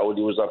والرياضه او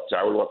لوزاره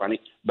التعاون الوطني،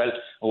 بل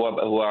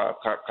هو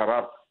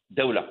قرار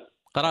دوله،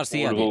 قرار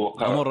سيادي.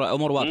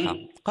 امور واضحه.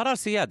 قرار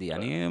سيادي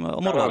يعني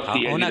امور واضحه.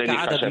 هناك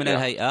عدد من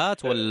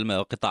الهيئات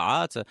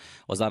والقطاعات،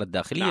 وزاره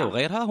الداخليه نعم.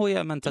 وغيرها،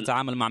 هي من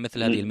تتعامل مع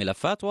مثل هذه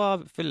الملفات،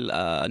 وفي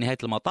نهايه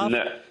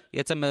المطاف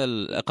يتم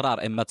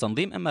الاقرار اما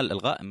تنظيم اما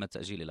الالغاء اما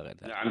التاجيل الى غير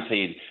ذلك. نعم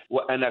سيدي.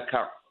 وانا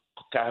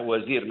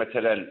كوزير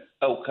مثلا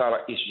او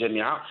كرئيس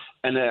جامعه،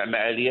 انا ما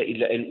علي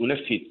الا ان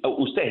انفذ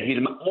او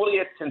اسهل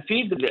ماموريه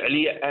التنفيذ اللي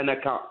علي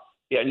انا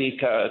يعني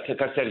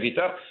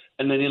كسيرفيتور،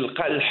 انني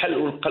نلقى الحل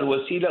ونلقى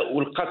الوسيله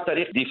ونلقى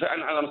الطريق دفاعا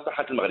على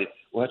مصلحه المغرب.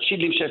 وهذا الشيء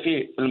اللي مشى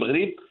فيه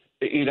المغرب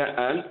الى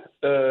الان.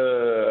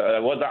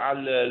 وضع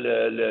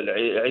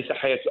عيسى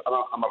حياتو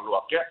امر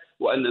الواقع،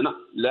 واننا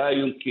لا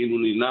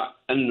يمكننا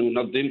ان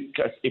ننظم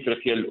كاس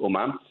افريقيا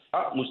للامم،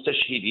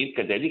 مستشهدين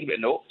كذلك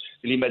بانه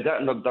لماذا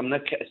نظمنا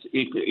كاس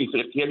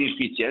افريقيا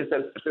للفتيان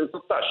سنه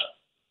 2016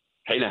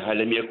 حينها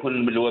لم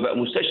يكن الوباء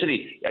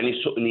مستشري. يعني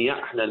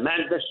السؤنيه، احنا ما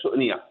عندناش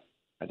السؤنيه،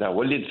 هذا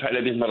هو اللي دفعنا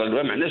به المره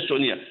الاولى. ما عندناش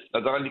السؤنيه،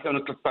 الاداره اللي كانوا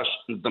 13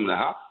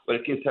 نظمناها،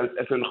 ولكن سنه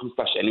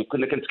 2015 يعني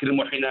كنا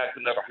كنتكلموا حينها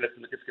كنا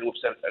كنتكلموا في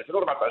سنه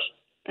 2014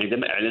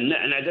 عندما اعلنا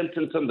عن عدم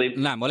التنظيم.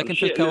 نعم، ولكن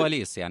في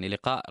الكواليس يعني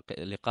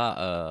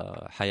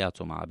لقاء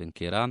حياتو مع بن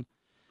كيران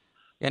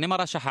يعني ما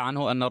رشح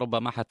عنه أن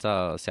ربما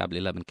حتى سي عبد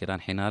الله بن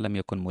كيران حينها لم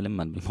يكن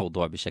ملما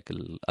بالموضوع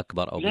بشكل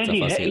أكبر أو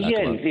بتفاصيل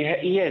أكبر.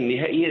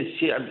 نهائيا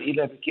سي عبد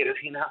الله بن كيران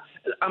حينها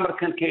الأمر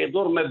كان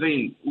كيدور ما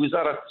بين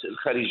وزارة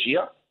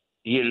الخارجية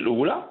هي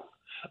الأولى،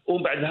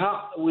 ومن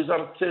بعدها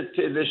وزارة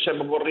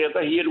الشباب والرياضة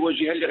هي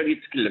الواجهة اللي غادي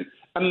تتكلم.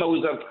 أما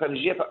وزارة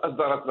الخارجية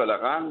فأصدرت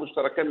بلاغان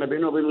مشتركا ما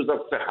بينه وبين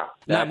وزارة الصحة.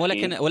 نعم،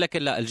 ولكن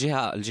لا،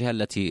 الجهة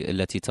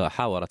التي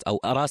تحاورت أو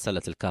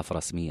أراسلت الكاف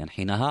رسميا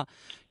حينها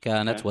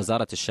كانت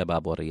وزارة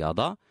الشباب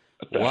والرياضة،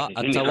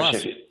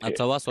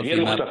 والتواصل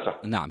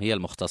نعم هي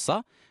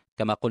المختصة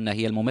كما قلنا،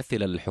 هي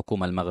الممثلة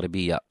للحكومة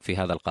المغربية في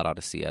هذا القرار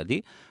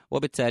السيادي،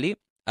 وبالتالي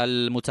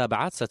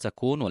المتابعات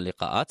ستكون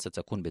واللقاءات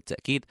ستكون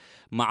بالتأكيد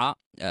مع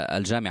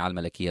الجامعة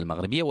الملكية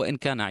المغربية. وإن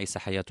كان عيسى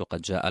حياتو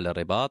قد جاء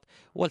للرباط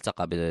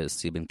والتقى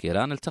بالسي بن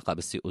كيران، التقى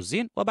بالسي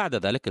أوزين، وبعد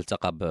ذلك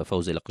التقى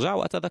بفوزي القجع.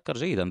 وأتذكر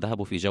جيدا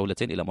ذهبوا في جولة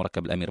إلى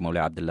مركب الأمير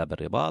مولاي عبد الله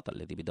بالرباط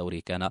الذي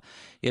بدوره كان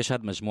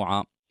يشهد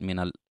مجموعة من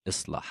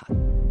الإصلاحات.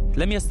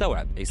 لم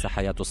يستوعب عيسى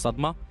حياتو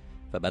الصدمة،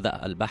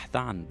 فبدأ البحث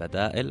عن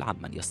بدائل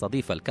عمن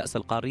يستضيف الكأس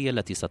القارية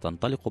التي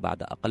ستنطلق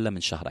بعد أقل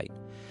من شهرين.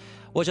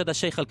 وجد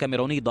الشيخ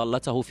الكاميروني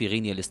ضالته في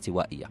غينيا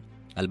الاستوائية،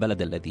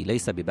 البلد الذي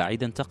ليس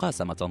ببعيد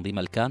تقاسم تنظيم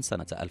الكان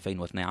سنة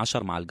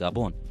 2012 مع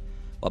الغابون،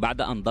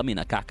 وبعد أن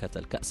ضمن كعكة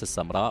الكأس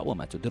السمراء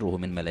وما تدره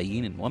من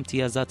ملايين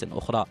وامتيازات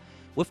أخرى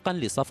وفقا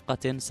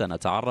لصفقة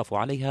سنتعرف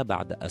عليها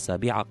بعد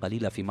أسابيع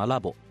قليلة في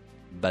مالابو،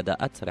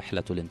 بدأت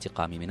رحلة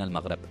الانتقام من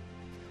المغرب.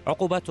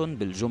 عقوبات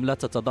بالجملة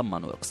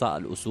تتضمن إقصاء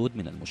الأسود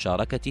من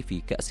المشاركة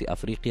في كأس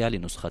أفريقيا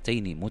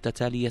لنسختين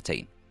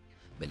متتاليتين،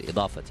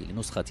 بالإضافة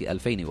لنسخة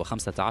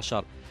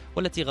 2015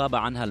 والتي غاب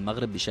عنها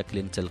المغرب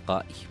بشكل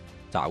تلقائي،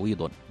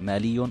 تعويض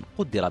مالي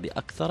قدر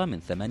بأكثر من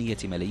 8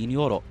 ملايين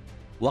يورو،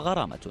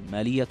 وغرامة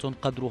مالية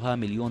قدرها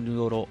 1,000,000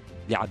 يورو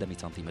لعدم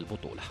تنظيم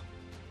البطولة.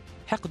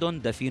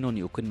 حقد دفين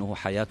يكنه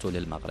حياته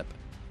للمغرب،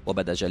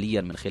 وبدا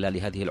جليا من خلال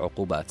هذه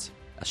العقوبات.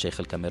 الشيخ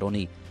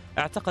الكاميروني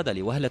اعتقد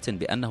لوهلة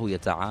بأنه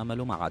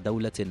يتعامل مع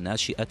دولة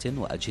ناشئة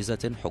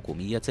وأجهزة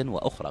حكومية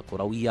وأخرى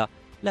كروية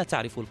لا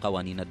تعرف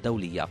القوانين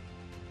الدولية،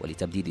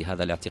 ولتبديد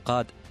هذا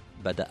الاعتقاد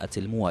بدأت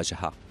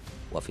المواجهة.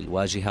 وفي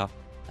الواجهة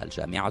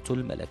الجامعة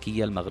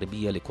الملكية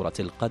المغربية لكرة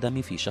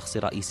القدم في شخص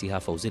رئيسها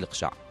فوزي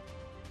القجع.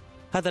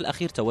 هذا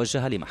الأخير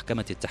توجه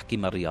لمحكمة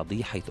التحكيم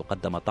الرياضي حيث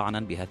قدم طعنا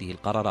بهذه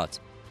القرارات،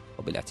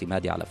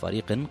 وبالاعتماد على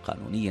فريق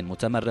قانوني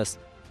متمرس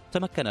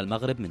تمكن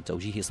المغرب من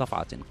توجيه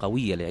صفعة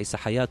قوية لعيسى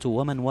حياتو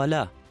ومن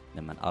والاه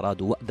ممن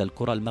أرادوا وأد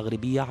الكرة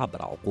المغربية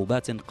عبر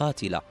عقوبات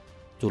قاتلة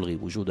تلغي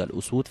وجود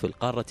الأسود في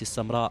القارة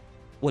السمراء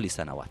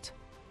ولسنوات.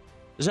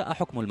 جاء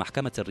حكم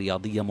المحكمة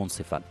الرياضية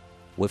منصفا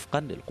وفقا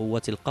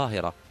للقوة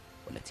القاهرة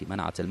والتي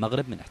منعت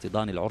المغرب من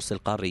احتضان العرس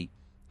القاري،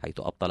 حيث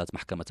أبطلت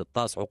محكمة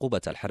الطاس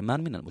عقوبة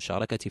الحرمان من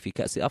المشاركة في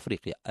كأس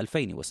أفريقيا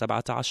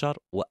 2017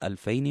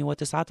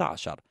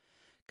 و2019،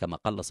 كما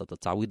قلصت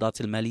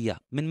التعويضات المالية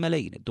من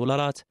ملايين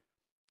الدولارات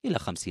إلى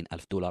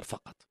 $50,000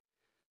 فقط.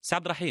 سي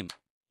عبد الرحيم،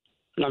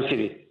 نعم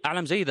سيدي.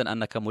 أعلم جيدا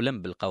أنك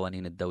ملم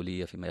بالقوانين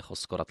الدولية فيما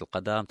يخص كرة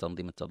القدم،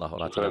 تنظيم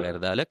التظاهرات وغير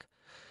ذلك.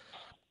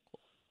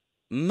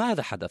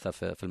 ماذا حدث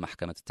في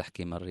المحكمة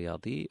التحكيم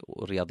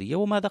الرياضية،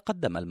 وماذا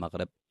قدم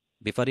المغرب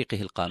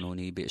بفريقه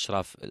القانوني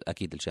بإشراف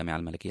أكيد الجامعة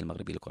الملكية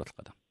المغربية لكرة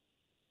القدم؟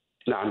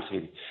 نعم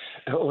سيدي،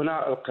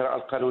 هنا القراءة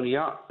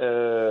القانونية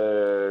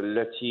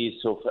التي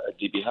سوف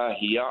أدلي بها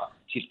هي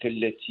تلك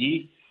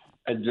التي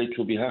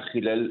أدليت بها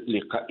خلال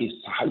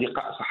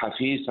لقاء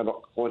صحفي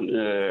سبق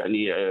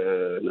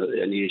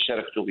يعني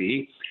شاركت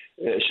به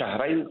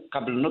شهرين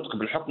قبل النطق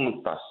بالحكم من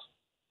الطاس.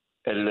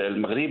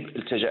 المغرب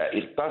التجأ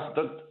إلى الطاس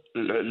ضد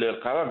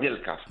القرار ديال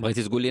الكاف.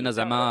 بغيتي تقول لنا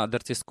زعما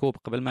درتي سكوب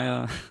قبل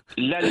ما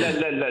لا لا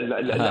لا لا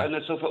لا, لا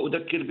أنا سوف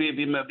أذكر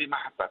بما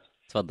حدث.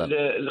 تفضل.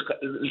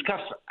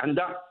 الكاف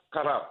عندها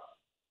قرار.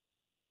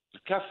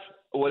 الكاف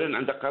أولا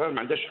عندها قرار، ما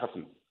عندهاش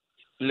حكم.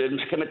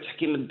 المحكمة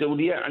التحكيم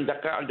الدولية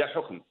عندها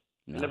حكم.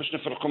 أنا باش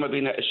نفرقوا ما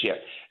بين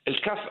أشياء.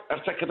 الكاف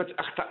ارتكبت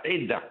أخطاء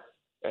عدة.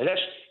 علاش؟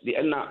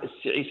 لأن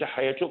عيسى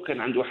حياتو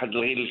كان عنده واحد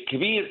الغير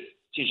الكبير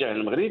تجاه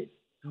المغرب.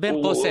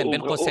 بين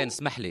قوسين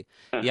اسمح لي،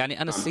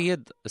 يعني أنا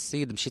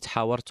السيد مشيت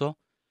حاورته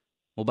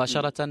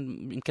مباشرة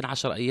يمكن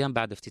 10 أيام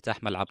بعد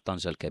افتتاح ملعب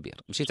طنجة الكبير.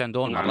 مشيت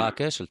عنده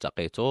مراكش،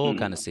 التقيته،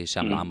 كان السي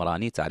هشام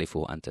العمراني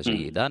تعرفه أنت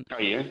جيدا،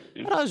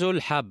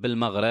 رجل حاب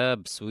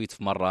المغرب، سويت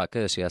في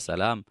مراكش، يا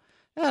سلام،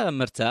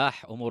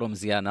 مرتاح، أموره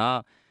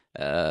مزيانة،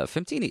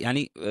 فهمتيني،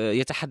 يعني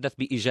يتحدث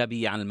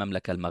بإيجابية عن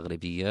المملكة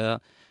المغربية،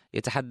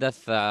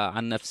 يتحدث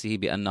عن نفسه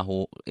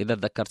بأنه إذا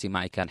تذكرتي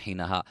معي كان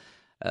حينها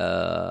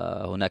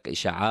هناك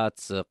إشاعات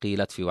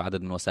قيلت في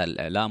عدد من وسائل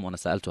الإعلام، وأنا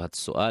سألته هذا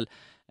السؤال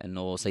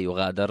أنه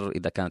سيغادر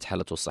إذا كانت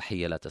حالته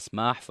الصحية لا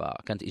تسمح،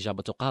 فكانت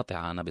إجابته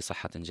قاطعة: أنا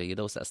بصحة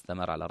جيدة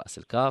وسأستمر على رأس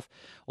الكاف.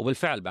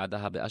 وبالفعل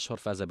بعدها بأشهر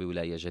فاز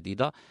بولاية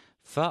جديدة.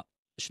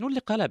 فشنو اللي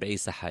قلب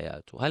عيسى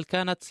حياته؟ هل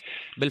كانت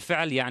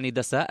بالفعل يعني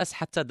دسائس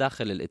حتى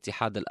داخل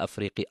الاتحاد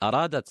الأفريقي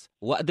أرادت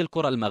وأد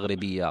الكرة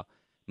المغربية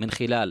من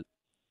خلال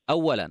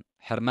أولا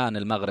حرمان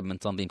المغرب من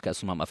تنظيم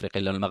كأس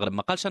أفريقيا، لأن المغرب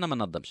ما قالش أنا ما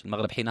ننظمش،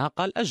 المغرب حينها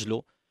قال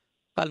أجله،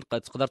 قال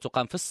قد تقدر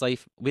تقام في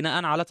الصيف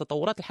بناء على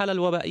تطورات الحالة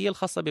الوبائية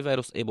الخاصة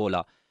بفيروس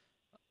إيبولا.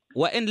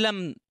 وإن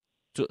لم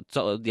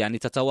يعني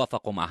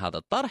تتوافقوا مع هذا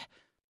الطرح،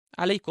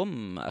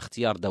 عليكم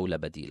اختيار دولة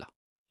بديلة.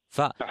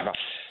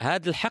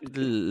 فهذا الحقد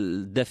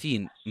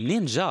الدفين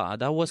منين جاء؟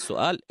 هذا هو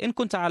السؤال، إن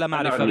كنت على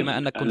معرفة بما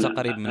أنك كنت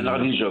قريب من. أنا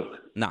غادي نجاوب.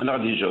 نعم. أنا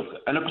غادي نجاوب.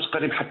 أنا كنت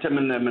قريب حتى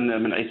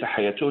من عيسى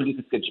حياتو اللي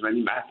كنت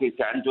كتجمعني معاه،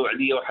 كان عنده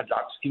عليا واحد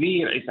العطف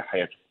كبير عيسى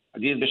حياتو.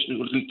 هذه باش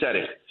نقول لك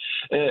التاريخ.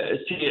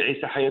 السي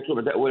عيسى حياتو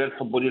بعد أولا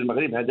حبه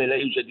للمغرب، هذا لا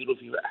يجادل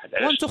فيه أحد.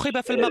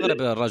 وانتخب في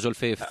المغرب الرجل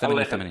في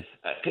 88.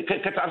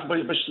 كتعرف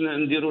باش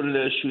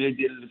نديروا شويه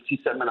ديال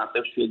الابتسامه،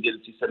 نعطيو شويه ديال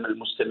الابتسامه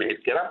للمستمعين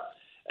الكرام.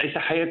 عيسى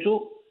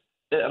حياتو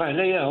راه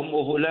لا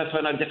يهمه لا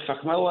فنادق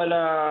فخمه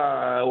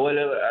ولا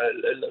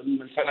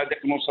الفنادق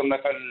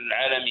المصنفه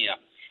العالميه.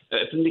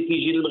 فملي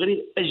كيجي للمغرب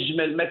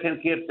اجمل مكان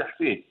كيرتاح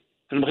فيه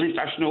في المغرب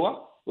تعرف شنو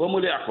هو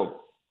مولاي يعقوب.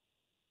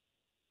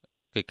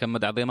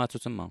 كيكمد عظيماته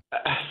تما.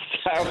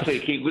 صافي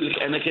كيقول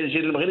لك انا كنجي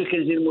للمغرب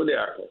كنجي لمولاي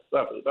يعقوب،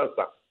 صافي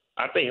بس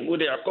اعطيه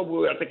مولاي يعقوب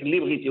ويعطيك اللي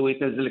بغيتي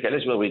ويتنزل لك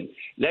علاش ما بغيتي.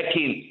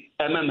 لكن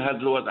امام هذا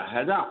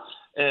الوضع هذا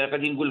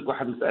غادي نقول لك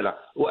واحد المساله،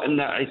 وان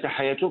عيسى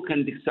حياتو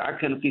كان ديك الساعه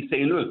كانوا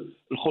كيسايلوه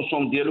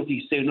الخصوم ديالو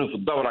كيسايلوه في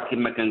الدوره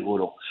كما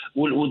كنقولوا،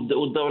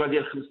 والدوره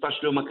ديال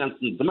 15 يوم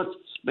كانت نظمت.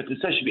 ما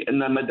تنساش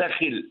بان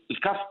مداخل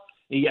الكاف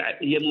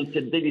هي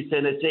ممتده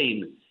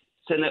لسنتين،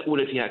 سنه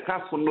اولى فيها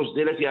كاف والنص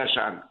ديالها فيها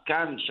شان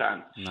كان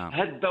شان. نعم.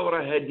 هذه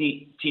الدوره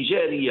هذه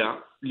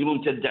تجاريه اللي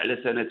ممتده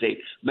على سنتين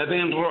ما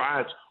بين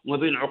الرعاة وما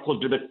بين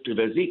عقود البث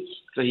التلفزي،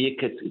 فهي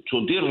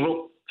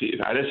كتدر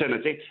على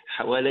سنتين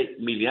حوالي $1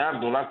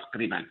 مليار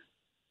تقريبا.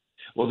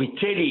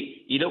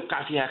 وبالتالي إذا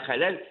وقع فيها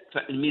خلل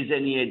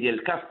فالميزانية ديال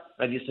الكاف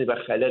غادي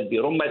يصيبها خلل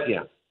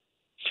برمتها.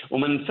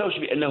 وما ننساوش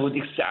بأنه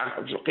ديك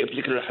الساعة في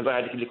ديك اللحظة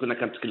هذيك اللي كنا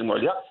كنتكلموا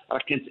عليها راه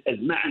كانت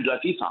أزمة عند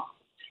الفيفا.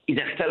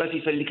 إذا حتى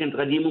الفيفا اللي كانت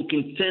غادي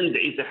ممكن تساند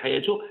عيسى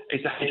حياتو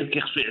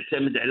كيخصو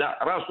يعتمد على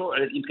راسو،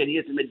 على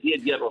الإمكانيات المادية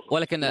ديال راسو.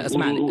 ولكن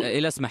اسمعني،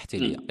 إلا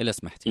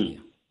سمحتي لي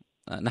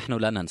نحن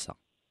لا ننسى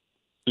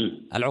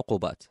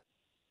العقوبات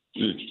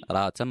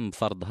راه تم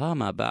فرضها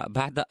ما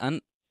بعد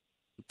أن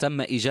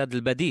تم إيجاد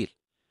البديل.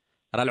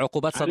 راه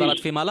العقوبات صدرت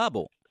في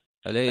مالابو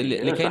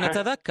لكي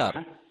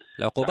نتذكر،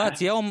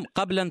 العقوبات يوم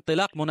قبل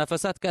انطلاق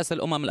منافسات كأس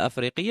الأمم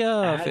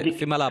الأفريقية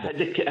في مالابو.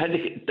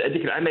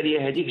 هذيك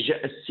العملية هذيك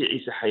جاء السي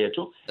عيسى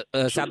حياتو.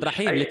 سعد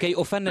الرحيم،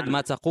 لكي أفند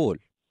ما تقول،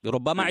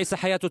 ربما عيسى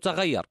حياته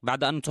تغير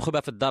بعد أن انتخب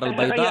في الدار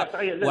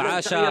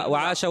البيضاء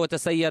وعاش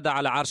وتسيد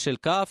على عرش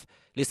الكاف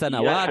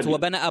لسنوات،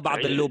 وبنى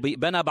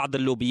بعض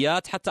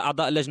اللوبيات، حتى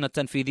أعضاء اللجنة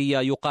التنفيذية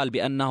يقال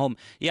بأنهم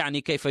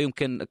يعني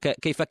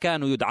كيف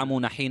كانوا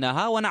يدعمون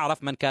حينها.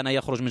 ونعرف من كان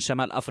يخرج من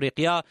شمال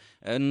أفريقيا،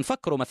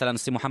 نفكروا مثلا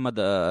السي محمد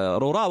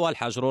روراوا،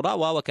 الحاج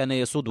روراوا، وكان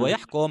يسود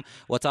ويحكم،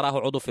 وتراه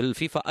عضو في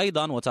الفيفا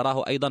أيضا،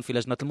 وتراه أيضا في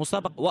لجنة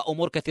المسابقة،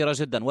 وأمور كثيرة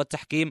جدا.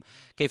 والتحكيم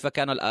كيف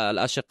كان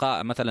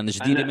الأشقاء مثلا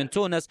جديدي من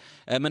تونس،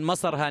 من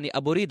مصر هاني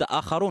أبو ريدة،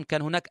 آخرون.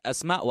 كان هناك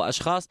أسماء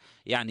وأشخاص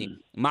يعني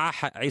مع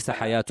عيسى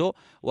حياته،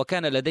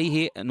 وكان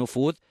لديه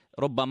نفوذ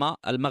ربما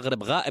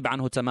المغرب غائب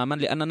عنه تماما،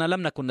 لأننا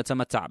لم نكن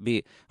نتمتع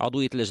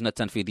بعضوية اللجنة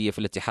التنفيذية في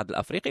الاتحاد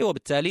الأفريقي،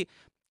 وبالتالي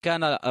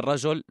كان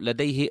الرجل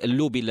لديه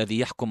اللوبي الذي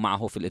يحكم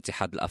معه في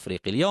الاتحاد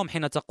الأفريقي. اليوم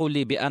حين تقول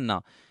لي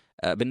بأن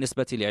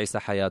بالنسبة لعيسى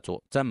حياتو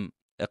تم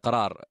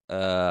إقرار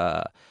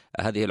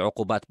هذه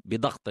العقوبات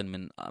بضغط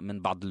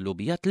من بعض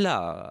اللوبيات،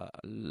 لا،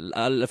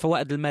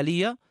 الفوائد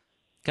المالية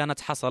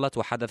كانت حصلت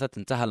وحدثت،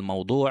 انتهى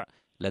الموضوع.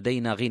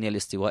 لدينا غينيا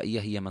الاستوائية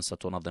هي من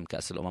ستنظم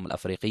كأس الأمم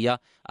الأفريقية.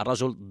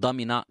 الرجل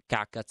ضمن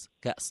كعكة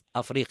كأس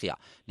أفريقيا.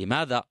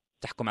 لماذا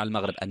تحكم على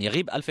المغرب أن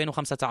يغيب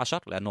 2015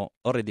 لأنه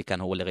أوريدي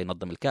كان هو اللي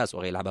غينظم الكأس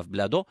وغيلعبها في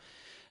بلاده؟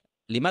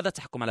 لماذا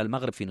تحكم على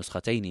المغرب في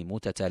نسختين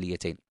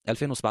متتاليتين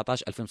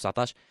 2017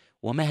 2019؟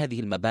 وما هذه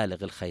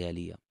المبالغ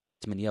الخيالية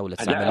 8 ولا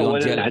 9 مليون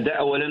ديال؟ هذا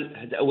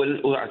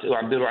اولا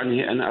اعبر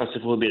عنه، انا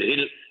اصفه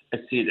بغل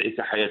السيد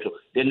عيسى حياتو،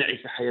 لان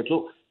عيسى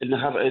حياتو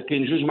النهار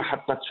كاين جوج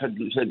محطات في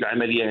هذه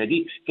العمليه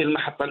هذه. كاين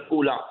المحطه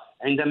الاولى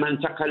عندما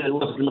انتقل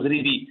الوفد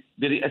المغربي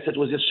برئاسه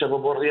وزير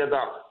الشباب والرياضه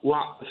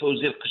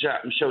وفوزي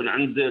القجاع مشاو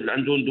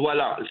عنده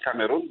ندواله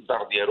الكاميرون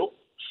الدار ديالو،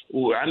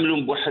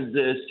 وعملوا بواحد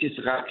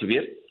استصغار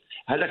كبير.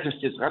 هذاك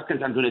الاستثمار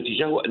كانت عنده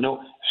نتيجه، هو انه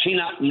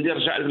حين ملي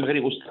رجع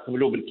للمغرب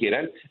واستقبلوا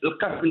بالكيران،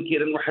 لقى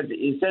بالكيران واحد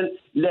الانسان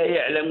لا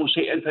يعلم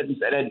شيئا في هذه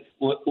المساله هذه،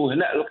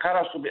 وهنا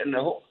لقى راسه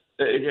بانه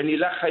يعني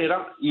لا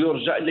خير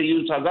يرجى الا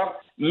ينتظر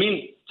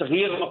من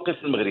تغيير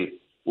موقف المغرب،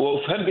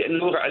 وفهم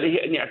بانه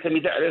عليه ان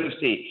يعتمد على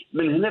نفسه.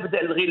 من هنا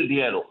بدا الغيل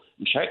ديالو،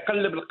 مش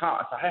هيقلب،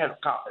 لقى صحيح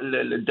لقى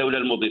الدوله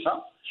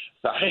المضيفه،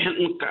 صحيح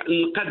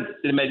نقد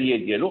الماليه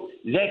ديالو،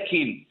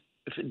 لكن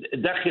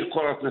داخل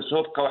الكرة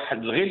نفسه بقى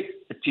واحد الغل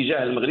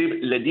اتجاه المغرب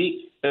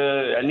الذي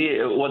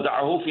يعني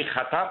وضعه في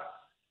خطر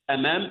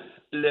امام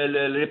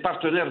لي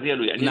بارتنير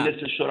ديالو، يعني نعم.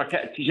 الناس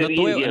الشركاء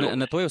التجاريين ديالو.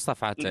 نطويو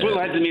صفحات، نطويو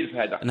هذا الملف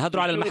هذا،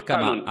 نهضروا على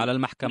المحكمة، على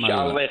المحكمة. ان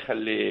شاء الله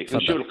يخليك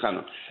نمشيو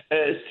للقانون.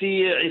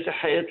 السي عيسى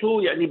حياتو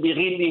يعني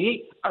بغله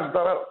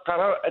اصدر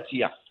قرار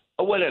اتيه.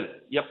 اولا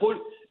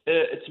يقول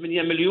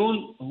 8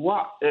 مليون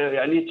هو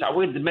يعني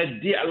تعويض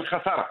مادي على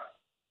الخساره،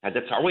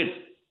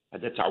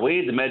 هذا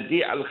تعويض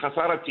مادي على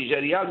الخساره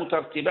التجاريه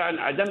المترتبه عن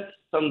عدم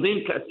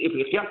تنظيم كاس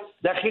افريقيا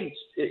داخل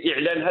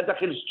اعلانها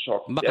داخل 6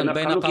 شهور. بقى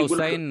بين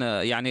قوسين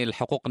يعني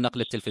الحقوق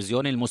النقل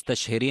التلفزيوني،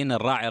 المستشهرين،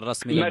 الراعي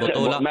الرسمي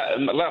للبطوله،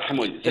 الله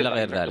يرحمه، الى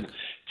غير ذلك.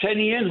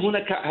 ثانيا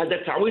هناك هذا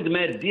تعويض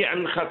مادي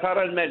عن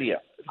الخساره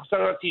الماليه،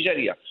 الخساره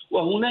التجاريه،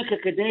 وهناك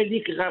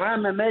كذلك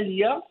غرامه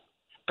ماليه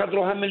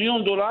قدرها $1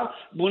 مليون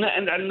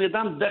بناء على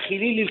النظام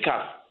الداخلي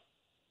للكاف.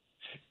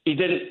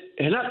 إذا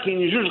هنا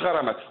كاين جوج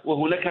غرامات،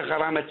 وهناك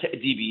غرامة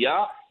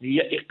تأديبية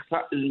هي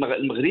إقصاء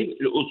المغرب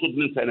الأسود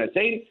من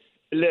 2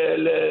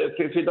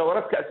 في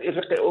دورات كأس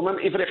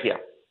إفريقيا إفريقيا.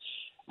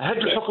 هذا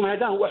الحكم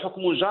هذا هو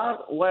حكم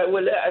جار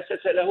ولا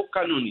أساس له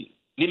قانوني.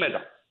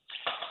 لماذا؟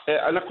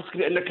 أنا قلت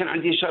بأن كان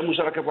عندي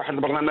مشاركة في واحد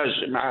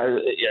البرنامج مع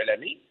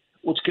إعلامي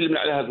وتكلمنا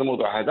على هذا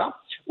الموضوع هذا،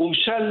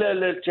 ومشى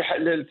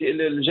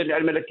الجامعة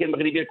الملكية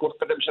المغربية لكرة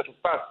القدم، مشات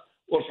للطاس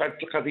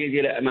ورفعت القضية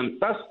ديالها أمام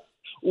الطاس،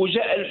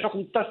 وجاء الحكم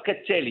الطاس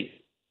كالتالي.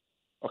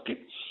 اوكي،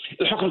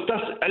 الحكم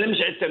الطاس على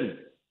مش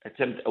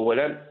اعتمد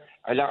اولا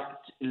على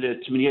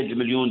 8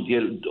 مليون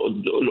ديال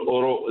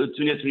الاورو،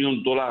 8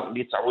 مليون دولار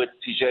لتعويض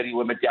تجاري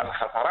ومادي على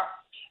الخساره.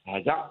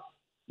 هذا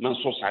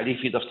منصوص عليه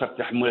في دفتر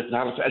التحملات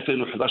نهار في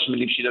 2011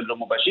 ملي مشينا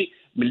لومومباشي،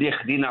 ملي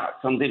خدينا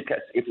تنظيم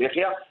كاس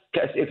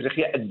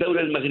افريقيا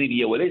الدوله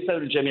المغربيه وليس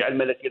الجامعه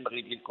الملكيه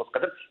المغربيه لكره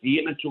القدم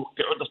هي من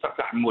توقع دفتر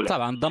التحملات.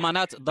 طبعا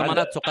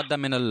ضمانات تقدم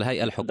من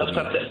الهيئه الحكوميه.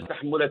 دفتر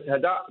التحملات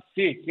هذا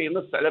فيه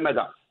كينص على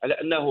ماذا؟ على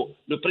انه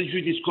لو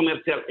بريجوديس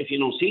كوميرسيال اي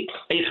فينونسي،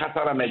 اي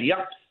خساره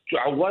ماليه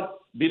تعوض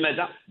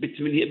بماذا؟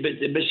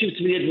 ماشي ب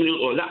 8 مليون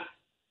أورو، لا،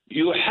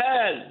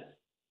 يحال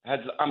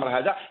هذا الامر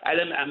هذا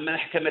على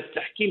محكمه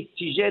التحكيم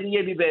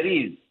التجاريه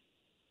بباريس.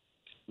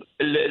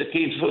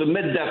 كاين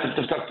ماده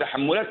في دفتر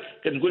التحملات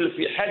كتقول لك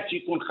في حال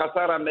تكون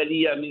خساره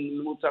ماليه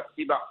من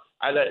مترتبه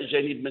على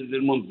جانب من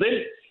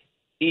المنظم،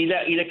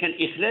 الى كان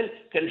اخلال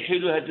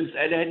كنحيلوا هذه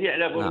المساله هذه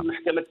على غرفه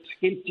محكمه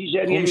التحكيم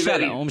التجاريه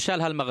بباريس. ومشى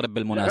لها المغرب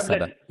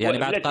بالمناسبه، يعني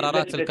بعد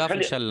قرارات الكاف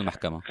مشى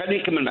للمحكمه. خليني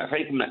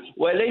نكمل.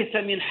 وليس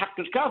من حق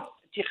الكاف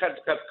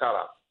اتخاذ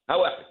قرار. ها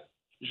واحد.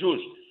 جوج،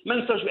 ما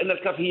ننساوش بان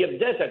الكاف هي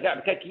بداتها كاع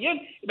ككيان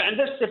ما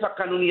عندهاش صفه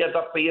قانونيه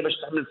ضبطيه باش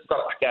تحمل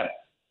تصدر احكام.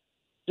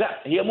 لا،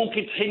 هي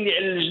ممكن تحيلني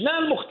على اللجنه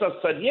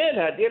المختصه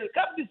ديال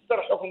الكاف اللي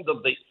تصدر حكم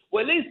ضدي،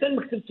 وليس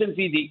المكتب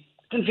التنفيذي.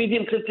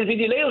 المكتب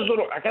التنفيذي لا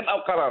يصدر احكام او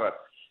قرارات.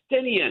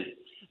 ثانيا، $1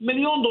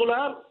 مليون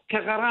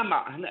كغرامه.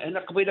 هنا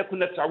قبيله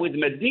كنا تعويض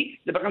مادي،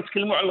 دابا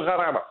غنتكلموا على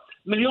الغرامه. $1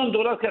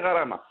 مليون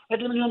كغرامه.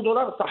 هذا $1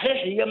 مليون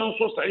صحيح هي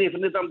منصوص عليه في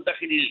النظام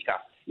الداخلي للكاف،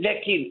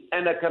 لكن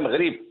انا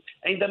كمغرب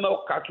عندما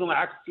وقعت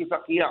معك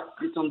اتفاقيه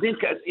لتنظيم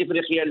كاس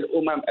افريقيا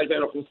للامم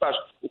 2015،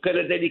 وكان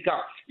ذلك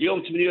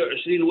يوم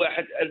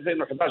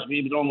 28/1/2011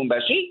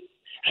 بلومومباشي،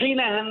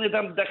 حينها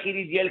النظام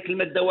الداخلي ديالك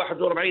الماده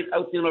 41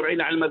 او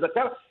 42 على ما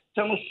ذكر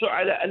تنص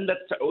على ان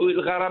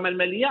الغرامه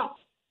الماليه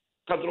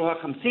قدرها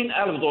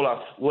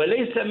 $50,000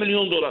 وليس $1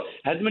 مليون.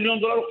 هذا $1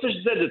 مليون وقتاش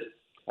زادت؟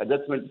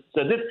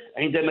 زادت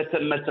عندما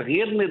تم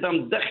تغيير النظام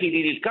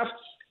الداخلي للكاف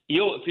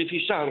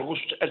في شهر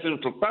غشت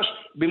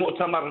 2013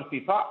 بمؤتمر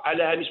الفيفا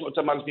على هامش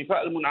مؤتمر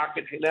الفيفا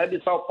المنعقد حينها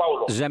بساو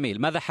باولو.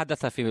 جميل. ماذا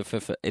حدث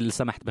في إن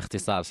سمحت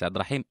باختصار سي عبد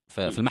الرحيم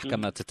في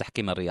المحكمة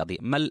التحكيم الرياضي؟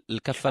 ما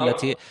الكفة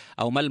التي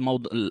أو ما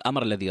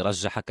الأمر الذي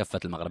رجح كفة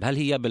المغرب؟ هل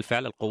هي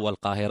بالفعل القوة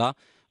القاهرة،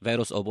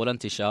 فيروس إيبولا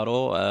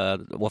انتشاره،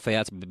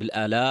 وفيات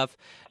بالآلاف،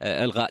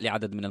 إلغاء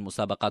لعدد من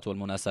المسابقات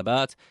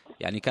والمناسبات؟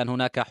 يعني كان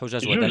هناك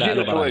حجج ودلائل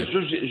وبراهين.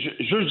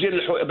 جوج ديال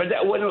الحوايج. بعد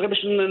أولا غير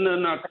باش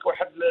نعطيك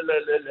واحد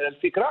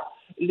الفكرة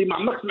اللي ما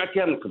عمرك سمعت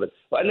فيها من قبل،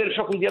 وأن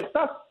الحكم ديال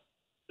الطاس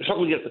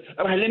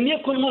راه لم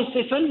يكن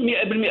منصفا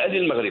 100%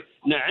 للمغرب.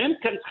 نعم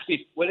كان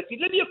تخفيف، ولكن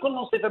لم يكن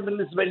منصفا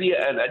بالنسبة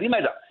لي أنا.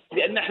 لماذا؟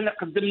 لأن احنا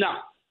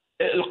قدمنا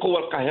القوة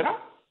القاهرة،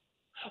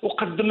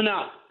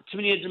 وقدمنا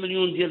 8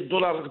 مليون ديال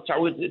الدولار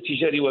تعويض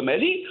تجاري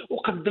ومالي،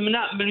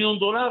 وقدمنا مليون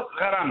دولار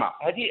غرامه.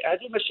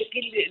 هذه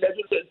مشاكل،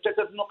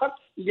 ثلاثه النقط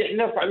اللي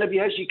احنا رفعنا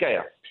بها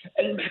شكايه.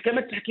 المحكمه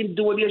التحكيم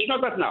الدوليه شنو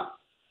عطاتنا؟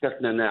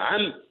 قالت لنا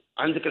نعم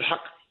عندك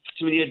الحق في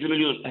 8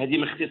 مليون، هذه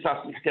من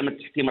اختصاص محكمه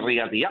التحكيم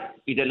الرياضيه،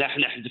 اذا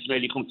احنا حدثنا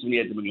لكم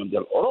 8 مليون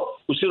ديال الاورو،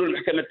 وسيروا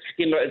لمحكمه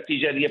التحكيم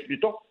التجاريه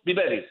بلوتو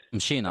بباريس.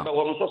 مشينا،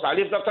 هو منصوص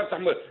عليه في دفتر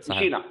التحمل.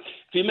 مشينا.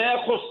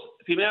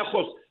 فيما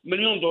يخص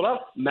مليون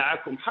دولار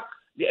معكم حق،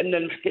 لان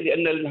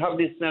النهار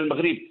اللي سنى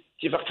المغرب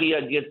اتفاقيه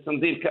ديال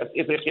تنظيم كاس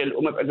افريقيا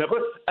للامم في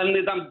 2000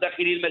 النظام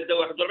الداخلي الماده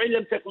 41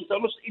 لم تكن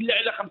تنص الا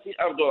على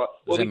 50,000 دولار،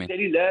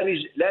 وبالتالي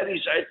لا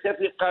رجعيه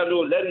في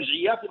القانون، لا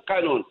رجعيه في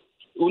القانون،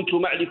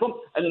 وانتم عليكم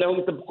انهم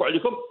يطبقوا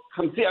عليكم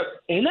 50,000.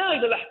 هنا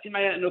اذا لاحظتي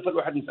معايا انه فهاد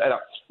واحد المساله،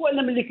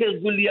 وانا ملي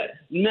كتقول لي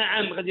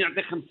نعم غادي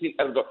نعطيك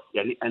 50,000 دولار،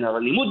 يعني انا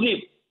راني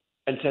مذنب،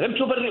 انت لم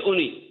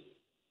تبرئني.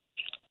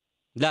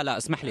 لا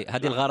اسمح لي،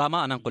 هذه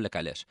الغرامة أنا نقول لك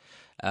علاش.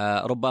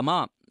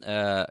 ربما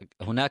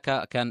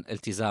هناك كان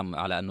التزام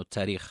على أن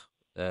التاريخ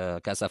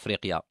كأس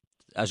أفريقيا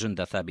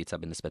أجندة ثابتة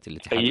بالنسبة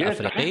للاتحاد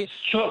الأفريقي.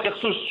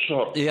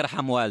 شهور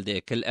يرحم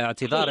والديك.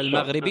 الاعتذار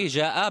المغربي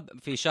جاء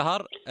في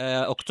شهر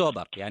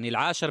أكتوبر، يعني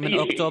 10 من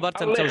أكتوبر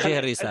تم توجيه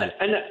الرسالة.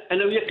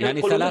 أنا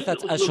يعني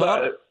 3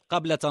 أشهر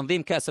قبل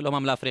تنظيم كأس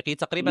الأمم الأفريقي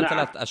تقريبا.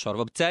 3 أشهر،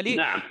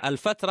 وبالتالي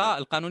الفترة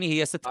القانونية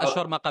هي 6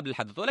 أشهر ما قبل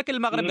الحدث. ولكن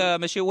المغرب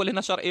ماشي هو اللي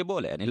نشر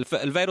إيبولا، يعني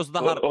الفيروس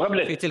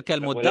ظهر في تلك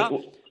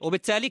المدة،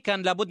 وبالتالي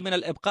كان لابد من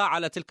الإبقاء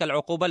على تلك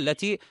العقوبة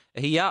التي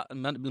هي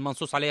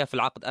المنصوص عليها في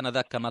العقد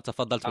آنذاك كما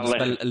تفضلت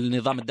بالنسبة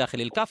للنظام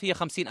الداخلي الكاف هي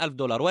 50,000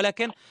 دولار.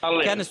 ولكن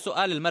كان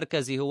السؤال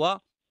المركزي هو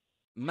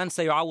من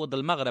سيعوض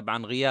المغرب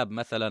عن غياب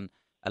مثلا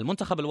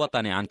المنتخب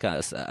الوطني عن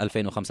كأس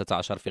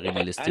 2015 في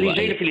غينيا الاستوائية؟ أنا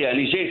جاي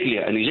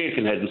لك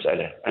لهذه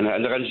المسألة.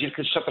 أنا غنجي لك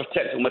الشطر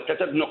الثالث، هما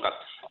 3 نقط.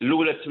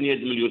 الأولى 8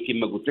 مليون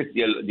كما قلت لك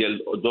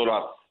ديال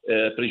الدولار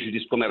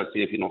بريجوديس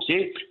كوميرسيال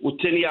فينونسي،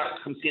 والثانية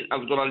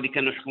 50,000 دولار اللي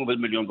كانوا يحكموا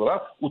بالمليون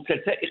دولار،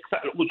 والثالثة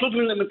إقصاء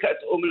الوصول من كأس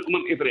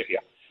أفريقيا.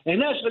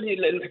 هنا اش غادي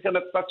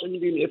المحكمة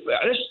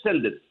علاش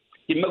تسندد؟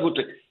 كما قلت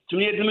لك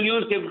 8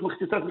 مليون كيف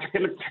اختصاص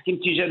محكمة التحكيم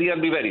التجارية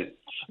بباريس.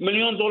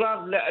 مليون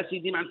دولار لا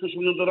اسيدي ما عندكوش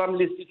مليون دولار،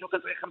 ملي سيتو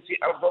كتعطي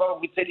 50,000 دولار،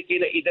 وبالتالي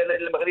كاينه ادانه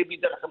للمغرب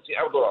يدفع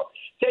 50,000 دولار.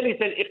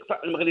 ثالثا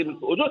اقصاء المغرب من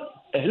الحدود.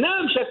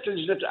 هنا مشات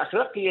اللجنه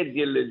الاخلاقيه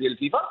ديال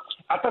الفيفا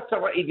عطات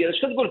الراي ديالها.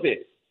 اش كتقول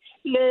فيه؟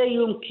 لا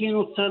يمكن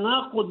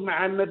التناقض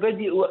مع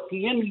مبادئ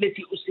وقيم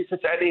التي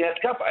اسست عليها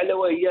الكاف، الا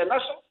وهي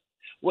نشر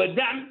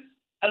ودعم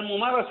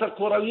الممارسه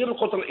الكرويه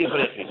بالقطر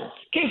الافريقي.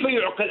 كيف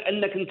يعقل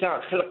انك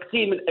انت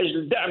خلقتي من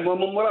اجل دعم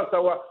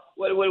وممارسه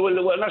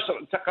ونشر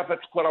الثقافه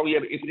الكرويه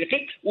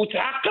الافريقيه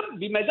وتعاقب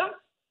بماذا؟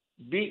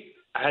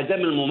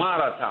 بعدم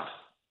الممارسه.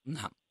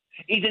 نعم.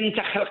 اذا انت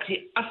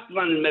خلقتي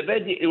اصلا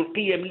المبادئ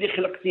والقيم اللي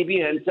خلقتي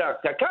بها انت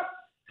ككاف،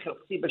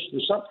 خلقتي باش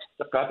تنشر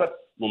ثقافه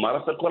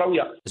ممارسه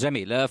الكرويه.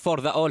 جميل. فور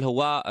ذا اول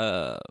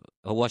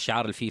هو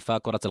شعار الفيفا،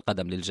 كرة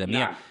القدم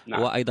للجميع.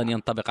 نعم. وأيضا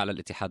ينطبق على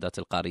الاتحادات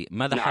القارية.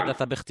 ماذا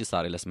حدث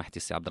باختصار إذا سمحتي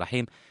سي عبد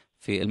الرحيم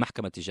في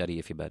المحكمة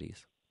التجارية في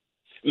باريس؟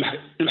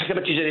 المحكمة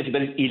التجارية في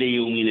باريس إلى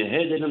يومنا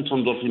هذا لم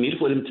تنظر في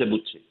الملف ولم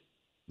تبت فيه.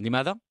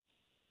 لماذا؟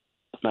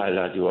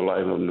 ما هذه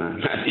والله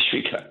ما عنديش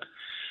فكرة.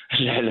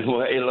 لا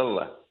هو إلا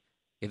الله.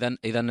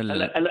 إذا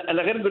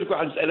أنا غير نقول لك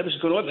واحد المسألة باش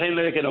نكون واضحين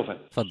لك أنا وفاء.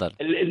 تفضل.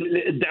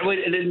 الدعوة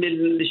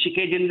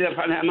الشكاية ديالنا اللي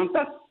رفعناها أمام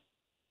الطاس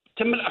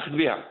تم الأخذ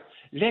بها،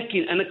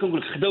 لكن أنا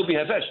كنقول لك خداو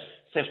بها فاش؟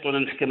 صيفطوا لنا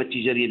المحكمة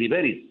التجارية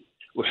بباريس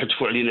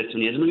وحذفوا علينا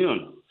 8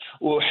 مليون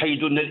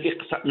وحيدوا لنا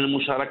الإقصاء من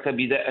المشاركة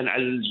بداء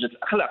على لجنة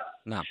الأخلاق.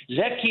 نعم.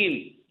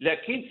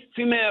 لكن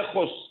فيما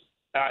يخص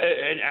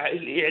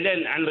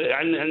الإعلان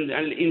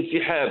عن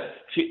الانسحاب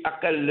في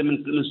أقل من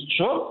 6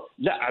 شهور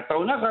لا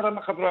أعطونا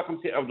غرامة قدرها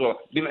 50,000 دولار،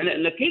 بمعنى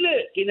أن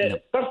كاين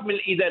طرف من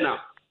الإدانة.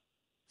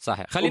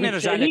 صحيح.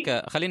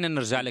 خلينا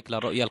نرجع لك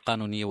للرؤية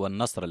القانونية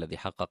والنصر الذي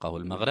حققه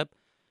المغرب.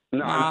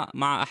 نعم.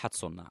 مع أحد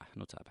صناعه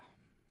نتابع.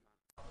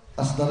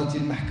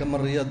 أصدرت المحكمة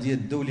الرياضية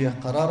الدولية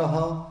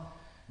قرارها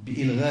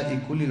بإلغاء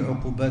كل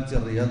العقوبات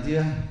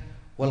الرياضية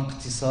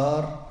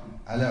والاقتصار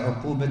على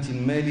عقوبة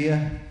مالية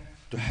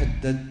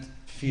تحدد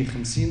في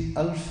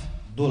 50,000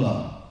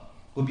 دولار،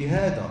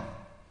 وبهذا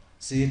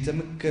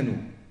سيتمكن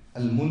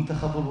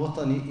المنتخب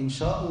الوطني إن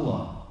شاء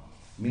الله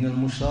من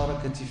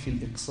المشاركة في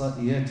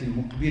الإقصائيات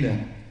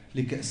المقبلة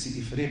لكأس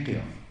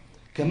إفريقيا،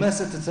 كما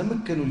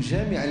ستتمكن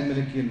الجامعة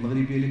الملكية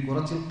المغربية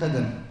لكرة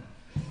القدم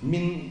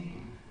من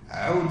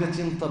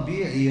عودة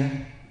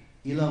طبيعية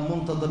إلى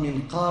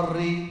منتظم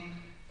قاري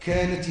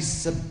كانت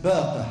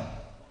السباقة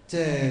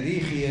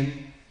تاريخيا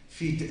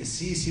في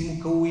تأسيس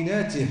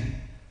مكوناته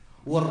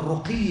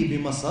والرقي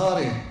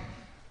بمساره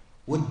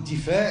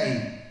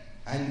والدفاع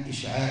عن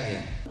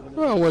إشعاعه.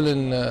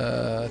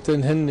 أولا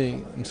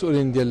تنهني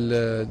المسؤولين ديال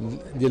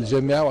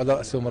الجامعة وعلى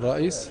رأسهم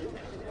الرئيس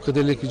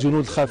وكذلك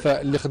جنود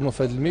الخفاء اللي خدموا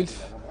في هذا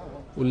الملف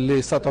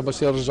واللي ساطوا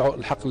باش يرجعوا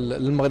الحق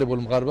للمغرب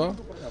والمغاربة.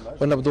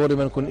 وانا بدوري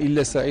ما نكون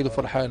الا سعيد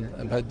وفرحان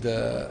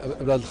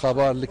بهذا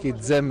الخبر اللي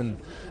كيتزامن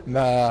مع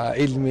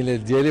عيد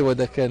الميلاد ديالي،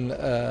 وهذا كان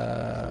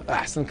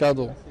احسن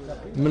كادو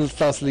من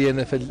الطاس لي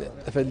انا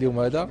في اليوم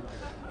هذا.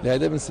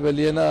 لهذا بالنسبه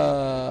لي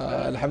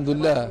انا الحمد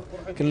لله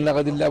كنا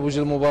غادي نلعبوا جوج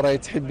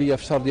المباريات حبيه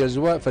في شهر ديال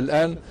جوان،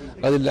 فالان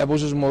غادي نلعبوا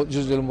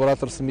جوج ديال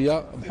المباريات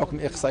رسميه بحكم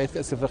اقصائيه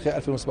كاس افريقيا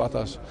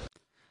 2017.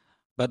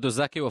 بدو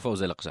الزاكي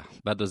وفوزي القجع.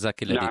 بدو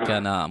الزاكي الذي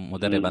كان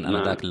مدربا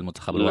انذاك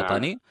للمنتخب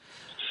الوطني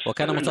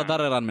وكان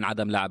متضررا من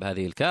عدم لعب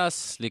هذه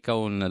الكاس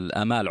لكون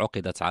الآمال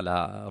عقدت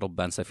على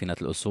ربان سفينة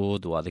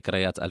الأسود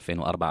وذكريات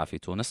 2004 في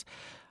تونس.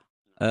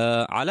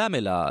 علامة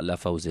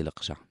لفوزي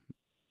القجع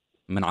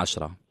من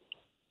 10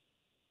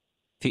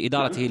 في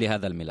إدارته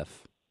لهذا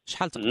الملف.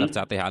 شحال تقدر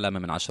تعطيه علامة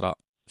من 10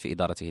 في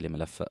إدارته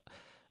لملف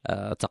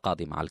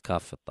تقاضي مع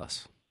الكاف في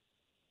الطاس؟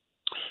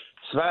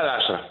 7 على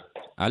 10.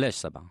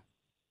 علاش 7؟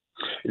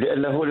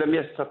 لانه لم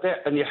يستطع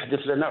ان يحدث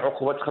لنا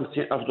عقوبات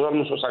 $50,000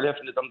 منصوص عليها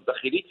في النظام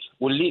الداخلي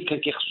واللي كان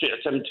كيخصو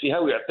يعتمد فيها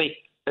ويعطي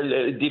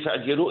الدفاع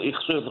ديالو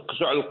يخصو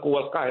يركزوا على القوى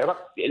القاهره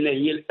لان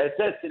هي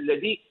الاساس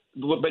الذي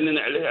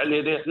بنينا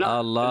عليه احنا.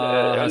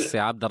 الله السي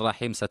عبد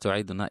الرحيم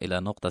ستعيدنا الى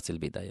نقطه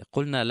البدايه.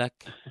 قلنا لك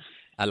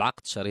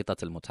العقد شريطه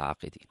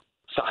المتعاقدين.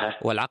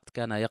 صحيح. والعقد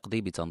كان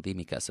يقضي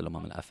بتنظيم كأس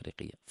الأمم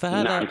الأفريقية.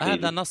 فهذا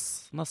هذا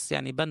نص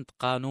يعني بند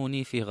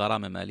قانوني في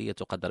غرامة مالية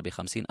تقدر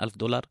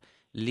 $50,000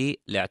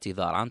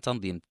 للاعتذار عن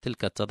تنظيم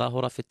تلك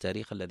التظاهرة في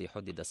التاريخ الذي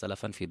حدد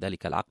سلفا في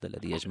ذلك العقد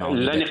الذي يجمع.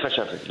 لا نقاش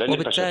فيه.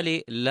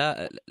 وبالتالي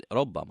لا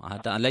ربما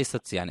هذا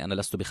ليست يعني أنا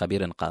لست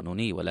بخبير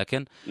قانوني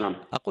ولكن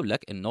أقول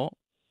لك إنه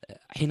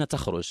حين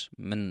تخرج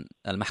من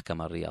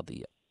المحكمة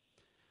الرياضية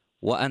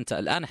وأنت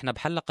الآن إحنا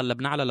بحال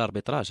قلبنا على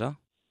الاربيتراج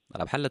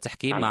بحال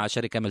تحكيم مع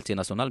شركة ملتي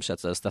ناسيونال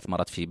مشات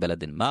استثمرت في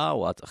بلد ما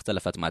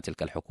واختلفت مع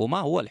تلك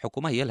الحكومة.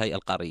 الحكومة هي الهيئة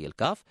القارية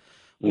الكاف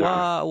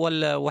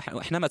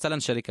وإحنا مثلا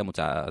شركة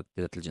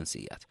متعددة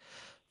الجنسيات.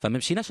 فما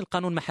مشيناش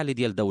القانون المحلي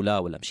ديال دولة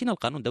ولا مشينا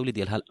القانون الدولي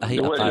ديال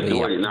الهيئة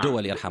القارية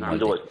دول يرحم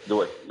والديك.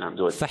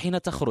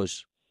 فحين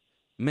تخرج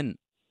من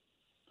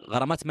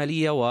غرامات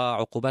مالية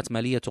وعقوبات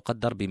مالية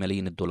تقدر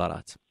بملايين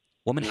الدولارات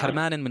ومن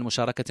حرمان من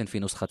مشاركة في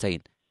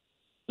نسختين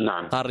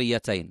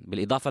قاريتين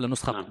بالإضافة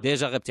لنسخة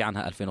ديجا غبتي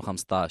عنها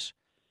 2015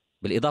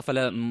 بالإضافة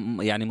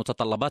يعني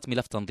متطلبات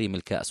ملف تنظيم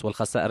الكأس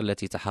والخسائر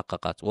التي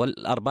تحققت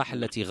والأرباح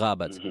التي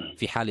غابت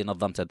في حال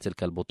نظمت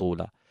تلك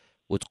البطولة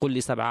وتقول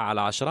لي 7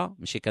 على 10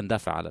 مشي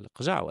كندافع على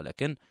الإقجاع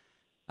ولكن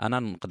أنا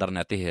نقدر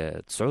نعطيه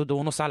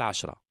 9.5 على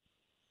 10.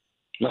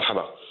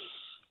 مرحبا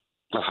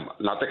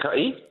نعطيك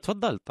رأيي؟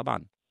 تفضل.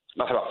 طبعا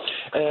مرحبا.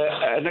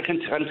 انا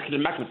كنت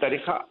غنتكلم معك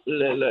بطريقه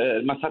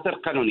المساطر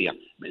القانونيه.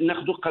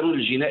 ناخذ القانون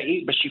الجنائي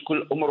باش يكون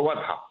الامور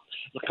واضحه.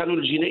 القانون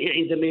الجنائي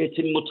عندما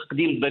يتم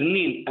تقديم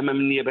ظنين امام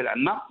النيابه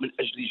العامه من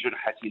اجل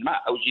جنحه ما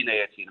او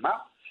جنايه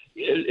ما،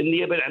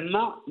 النيابه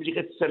العامه اللي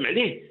كتسمع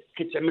عليه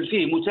كتعمل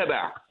فيه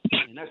متابعه.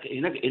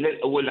 هناك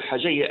اول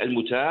حاجه هي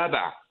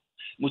المتابعه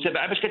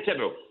باش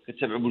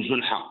كتابعوا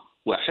بالجنحه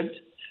 1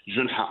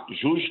 جنحه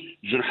 2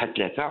 جنحه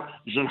 3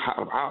 جنحه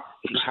 4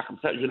 جنحه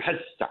 5 جنحه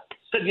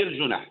 6 ديال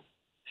الجناح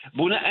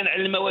بناء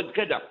على المواد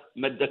كذا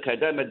ماده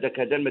كذا ماده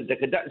كذا ماده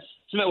كذا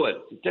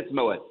 3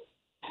 مواد.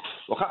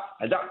 واخا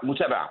هذا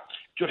متابعه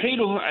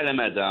تحيله على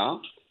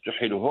ماذا؟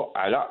 تحيله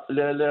على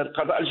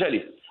القضاء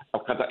الجليس.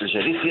 القضاء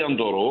الجليس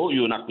ينظروا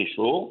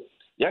يناقشوا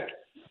ياك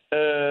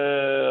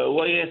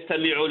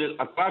ويستمعوا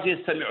للاطراف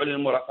يستمعوا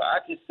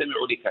للمرافعات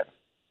يستمعوا لكذا.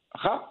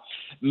 واخا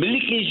ملي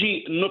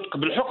كيجي النطق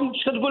بالحكم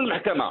اش كتقول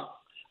المحكمه؟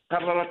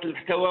 قررت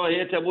المحكمه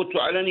وهي تبت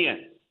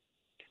علنيا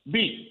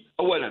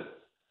اولا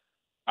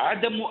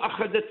عدم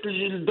مؤاخذة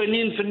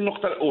البنين في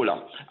النقطة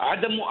الأولى،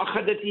 عدم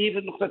مؤاخذته في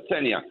النقطة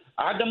الثانية،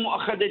 عدم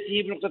مؤاخذته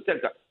في النقطة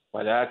الثالثة،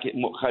 ولكن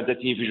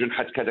مؤاخذته في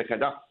جنحة كذا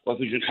كذا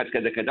وفي جنحة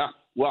كذا كذا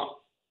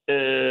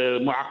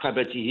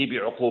ومعاقبته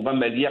بعقوبة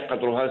مالية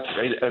قدرها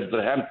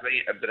 $70,000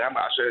 $70,000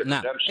 10,000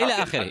 نعم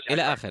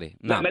إلى آخره.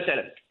 نعم.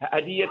 مثلا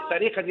هذه هي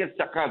الطريقة ديال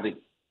التقاضي.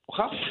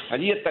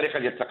 هذه هي الطريقة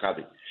ديال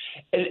التقاضي.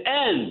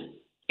 الآن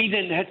إذا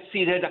هذا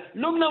السيد هذا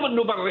لم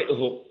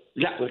نبرئه،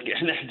 لا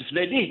احنا حذفنا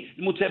ليه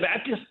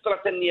المتابعات اللي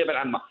سطرتها النيابه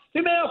العامه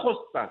فيما يخص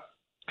الطاس.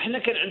 احنا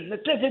كان عندنا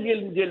 3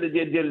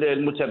 ديال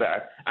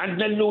المتابعات.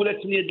 عندنا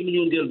الاولى 8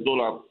 مليون ديال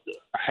الدولار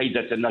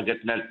حيدتنا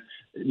قالتنا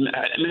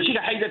ماشي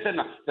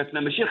حيدتنا قالتنا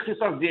ماشي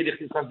اختصاص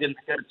ديال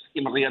محكمه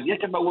التحكيم الرياضيه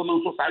كما هو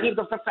منصوص عليه في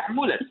دفتر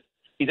التحملات.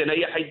 اذا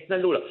هي حيدتنا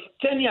الاولى.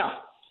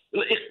 الثانيه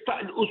الاقطاع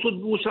الاسود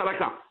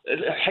بالمشاركه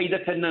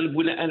حيدتنا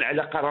بناء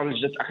على قرار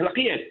لجنه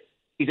الاخلاقيات.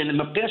 إذا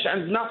ما بقيناش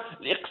عندنا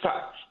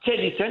الإقصاء.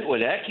 ثالثا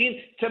ولكن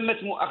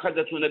تمت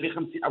مؤاخذتنا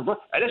ب50 أفضل.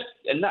 علاش؟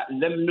 لأن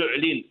لم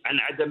نعلن عن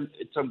عدم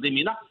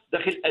تنظيمنا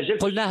داخل أجل.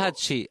 قلنا هذا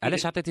الشيء،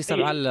 علاش عطيتي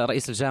 7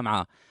 لرئيس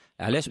الجامعة؟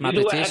 علاش ما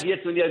زيدوا عطيتيش؟ واحد يا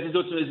تونيا،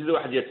 زيدوا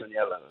واحد يا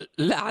تونيا.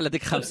 لا على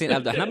ديك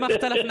 50,000 احنا ما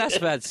اختلفناش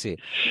في هذا الشيء.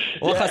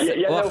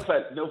 يا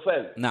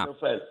نوفل نعم.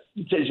 نوفل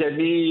انت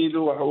جميل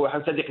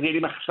وصديق ديالي،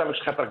 ما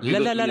خسرش خاطرك.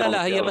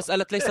 لا هي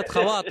مسألة ليست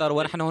خواطر،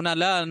 ونحن هنا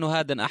لا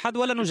نهادن أحد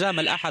ولا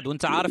نجامل أحد،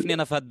 وأنت عارفني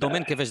أنا في هذا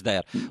الدومين كيفاش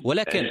داير.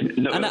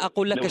 ولكن أنا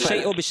أقول لك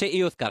الشيء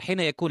بالشيء يذكر. حين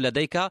يكون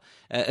لديك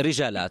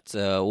رجالات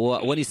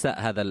ونساء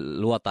هذا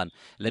الوطن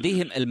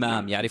لديهم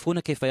إلمام، يعرفون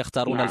كيف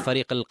يختارون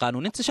الفريق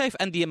القانوني. أنت شايف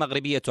أندية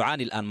مغربية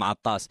تعاني الآن مع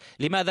الطاس.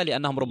 لماذا؟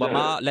 لأنهم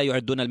ربما لا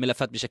يعدون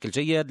الملفات بشكل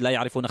جيد، لا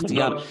يعرفون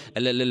اختيار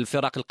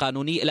الفرق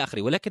القانوني إلى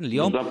آخره. ولكن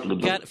اليوم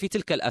كان في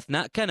تلك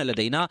الأثناء كان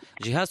لدينا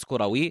جهاز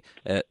كروي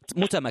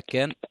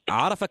متمكن،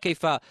 عرف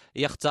كيف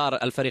يختار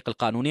الفريق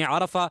القانوني،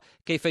 عرف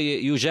كيف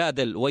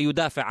يجادل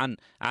ويدافع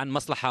عن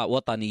مصلحة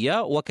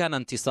وطنية، وكان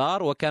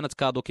انتصار وكانت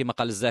كادو كما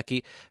قال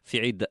الزاكي في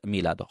عيد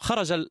ميلاده.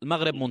 خرج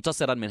المغرب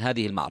منتصرا من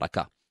هذه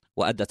المعركة،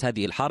 وأدت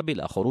هذه الحرب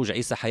إلى خروج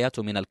عيسى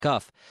حياتو من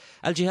الكاف،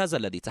 الجهاز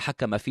الذي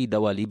تحكم في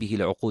دواليبه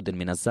لعقود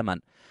من الزمن،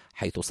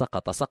 حيث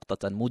سقط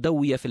سقطة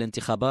مدوية في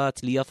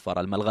الانتخابات ليظفر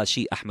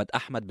الملغاشي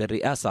أحمد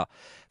بالرئاسة،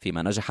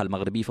 فيما نجح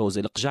المغربي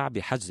فوزي القجع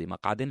بحجز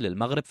مقعد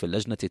للمغرب في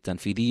اللجنة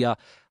التنفيذية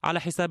على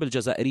حساب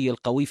الجزائري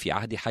القوي في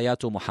عهد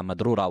حياتو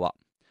محمد روراوا.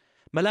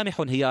 ملامح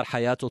انهيار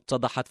حياتو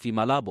اتضحت في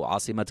مالابو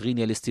عاصمة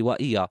غينيا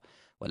الاستوائية،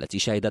 والتي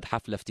شهدت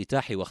حفل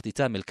افتتاح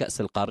واختتام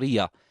الكأس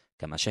القارية،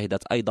 كما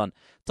شهدت أيضا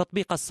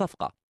تطبيق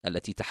الصفقة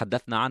التي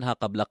تحدثنا عنها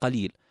قبل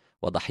قليل.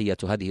 وضحية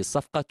هذه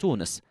الصفقة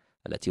تونس،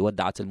 التي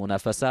ودعت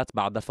المنافسات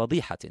بعد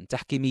فضيحة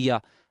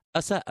تحكيمية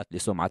أساءت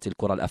لسمعة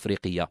الكرة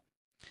الأفريقية.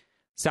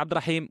 سي عبد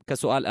الرحيم،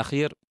 كسؤال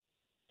أخير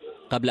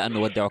قبل أن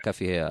نودعك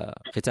في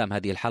ختام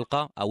هذه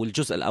الحلقة أو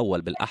الجزء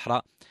الأول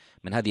بالأحرى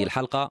من هذه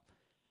الحلقة،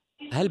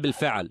 هل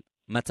بالفعل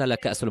مثل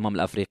كأس الأمم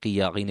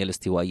الأفريقية غينيا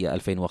الاستوائية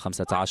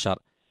 2015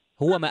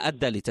 هو ما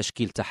أدى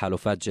لتشكيل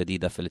تحالفات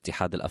جديدة في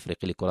الاتحاد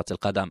الأفريقي لكرة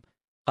القدم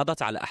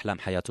قضت على أحلام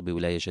حياته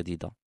بولاية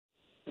جديدة؟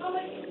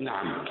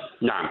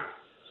 نعم.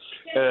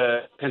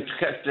 كانت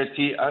الكأس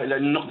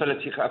النقطة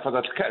التي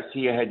أفضت الكأس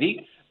هي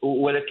هذه،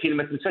 ولكن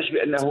ما تنساش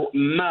بأنه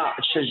ما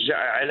شجع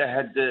على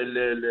هذه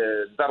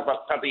الضربة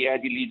القضية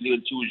هذه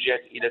اللي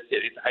توجهت إلى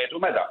سير حياته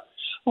ماذا؟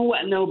 هو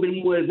أنه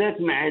بالموازاة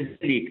مع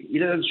ذلك،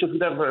 إذا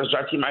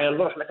رجعتي معايا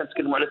اللور، احنا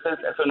كنتكلموا على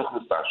سنة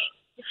 2015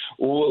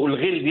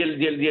 والغير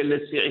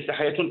ديال عيسى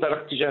حياتو انطلق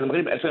اتجاه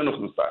المغرب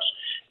 2015.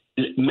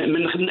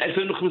 من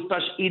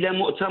 2015 الى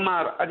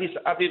مؤتمر اديس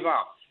ابيبا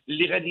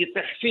اللي غادي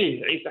يطيح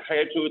فيه عيسى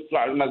حياتو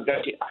ويطلع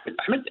الملغاشي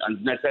احمد،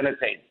 عندنا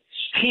سنتين.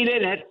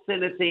 خلال هذه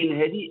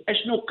السنتين هذه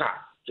اشنو وقع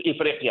في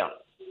افريقيا؟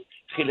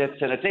 خلال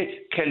السنتين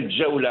كانت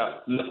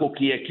جوله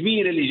مكوكيه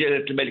كبيره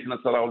لجلاله الملك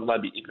نصره الله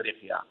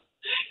بافريقيا.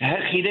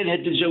 خلال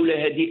هذه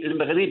الجوله هذه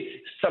المغرب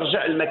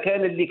استرجع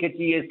المكانه اللي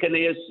كان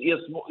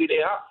يسمو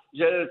اليها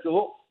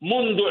جلالته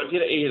منذ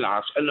اعتلائه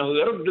العرش، انه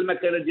يرد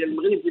المكانه ديال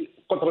المغرب في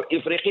القطر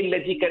الافريقي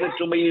التي كانت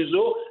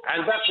تميزه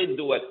عن باقي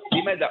الدول.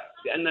 لماذا؟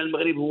 لان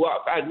المغرب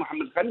هو في عهد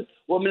محمد الخامس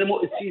ومن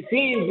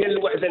المؤسسين ديال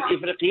الوحده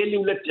الافريقيه اللي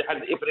ولا الاتحاد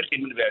الافريقي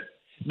من بعد،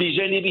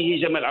 بجانبه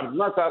جمال عبد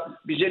الناصر،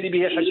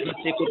 بجانبه حاج احمد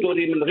سيختار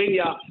من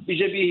غينيا،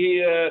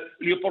 بجانبه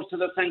ليوبولد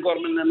سيدار سانغور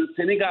من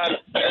السنغال،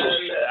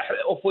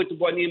 اوفويت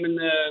بواني من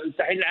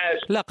الساحل العاج.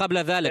 لا قبل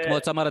ذلك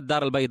مؤتمر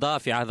الدار البيضاء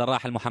في عهد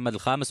الراحل محمد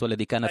الخامس،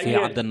 والذي كان فيه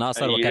عبد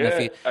الناصر وكان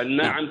فيه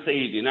نعم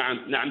سيدي.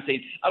 نعم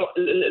سيدي.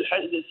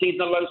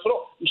 سيدنا الله ينصرو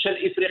مشى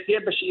لافريقيا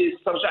باش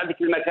يسترجع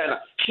ديك المكانه.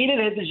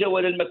 خلال هذه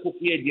الجوله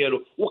المكوكيه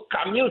ديالو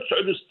وقع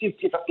 169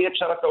 اتفاقيه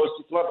شراكه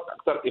واستثمار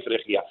اكثر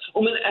افريقيا،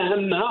 ومن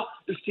اهمها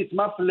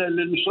الاستثمار في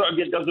المشروع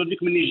ديال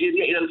غازوديك من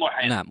نيجيريا الى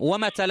المحيط. نعم،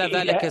 وما تلا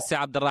ذلك السي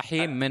عبد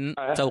الرحيم من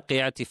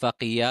توقيع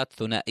اتفاقيات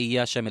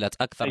ثنائيه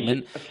شملت اكثر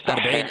من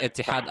 40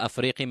 اتحاد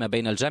افريقي ما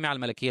بين الجامعه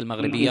الملكيه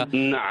المغربيه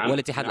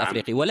والاتحاد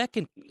الافريقي.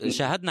 ولكن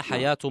شاهدنا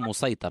حياته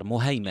مسيطر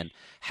مهيمن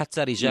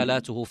حتى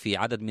رجالاته في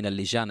عدد من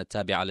اللجان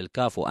التابعه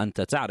للكاف،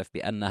 وانت تعرف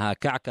بانها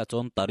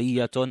كعكه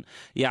طريه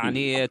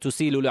يعني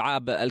تسيل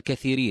لعاب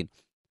الكثيرين.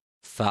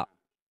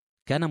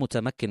 فكان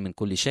متمكن من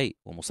كل شيء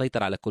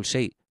ومسيطر على كل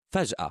شيء.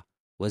 فجأة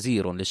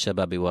وزير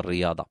للشباب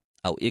والرياضة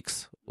أو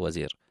إكس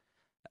وزير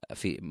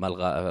في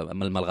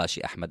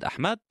الملغاشي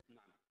أحمد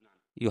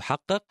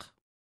يحقق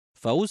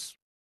فوز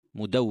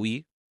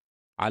مدوي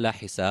على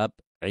حساب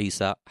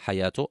عيسى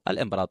حياتو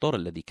الإمبراطور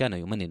الذي كان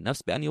يمني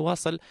النفس بأن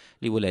يواصل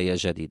لولاية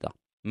جديدة.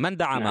 من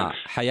دعم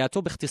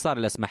حياتو باختصار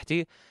إذا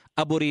سمحتي؟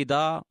 أبو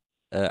ريدة،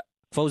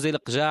 فوزي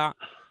القجاع.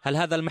 هل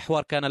هذا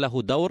المحور كان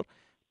له دور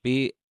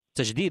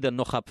بتجديد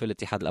النخب في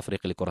الاتحاد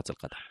الأفريقي لكرة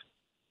القدم؟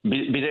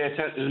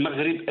 بداية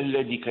المغرب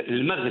الذي كان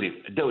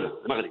الدولة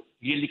المغرب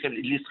هي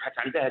اللي صحت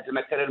عندها هذه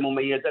المكانة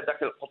المميزة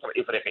داخل القطر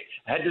الإفريقي.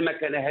 هذه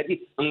المكانة هذه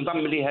انضم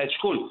لها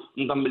شكون؟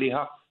 انضم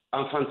لها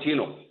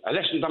انفانتينو.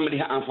 علاش انضم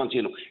لها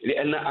انفانتينو؟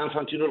 لأن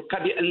انفانتينو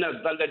لقى بأن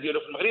الضالة ديالو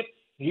في المغرب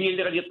هي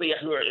اللي غادي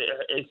يطيح له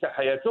عيسى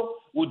حياته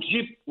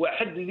وتجيب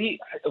واحد اللي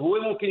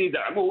هو ممكن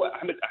يدعمه، هو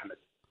أحمد.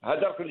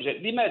 هذا في الجهة.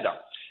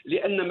 لماذا؟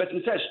 لان ما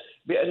تنساش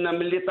بان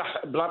ملي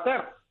طاح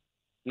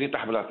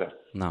بلاطير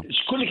نعم.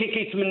 شكون اللي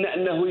كيتمنى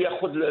انه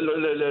ياخذ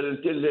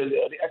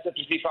رئاسه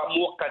الفيفا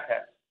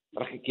مؤقتا؟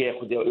 راه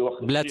كياخذ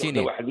بلاتيني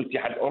واحد من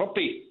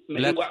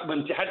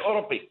الاتحاد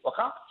الاوروبي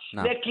واخا.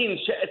 نعم. لكن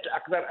شاءت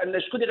الاقدار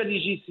ان شكون اللي غادي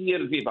يجي يسير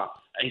الفيفا؟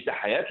 عيسى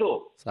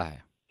حياتو.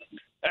 صحيح.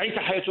 عيسى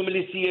حياتو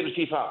ملي سير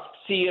الفيفا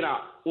سير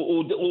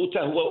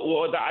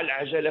ووضع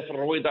العجله في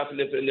الرويضه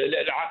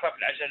العصا في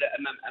العجله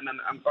امام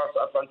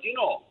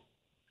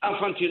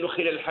أنفانتينو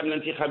خلال الحمله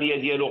الانتخابيه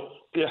ديالو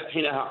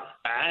حينها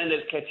عانى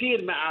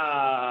الكثير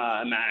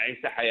مع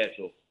عيسى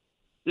حياتو،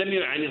 لم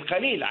يعاني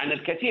القليل، عانى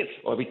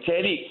الكثير.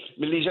 وبالتالي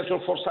ملي جاته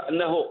الفرصه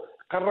انه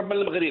قرب من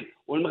المغرب،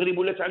 والمغرب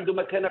ولات عنده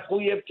مكانه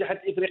قويه في الاتحاد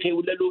الافريقي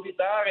ولا لوبي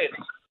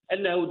ضاغط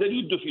انه دار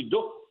يده في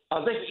يده.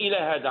 اضيف الى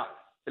هذا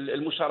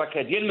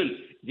المشاركه ديال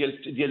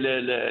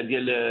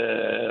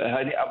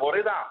هاني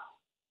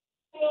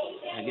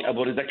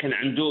ابو رضا كان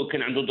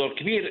عنده دور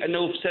كبير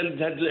انه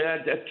فساد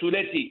هذا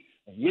الثلاثي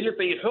هي اللي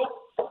طيحوا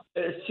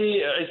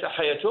السي عيسى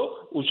حياتو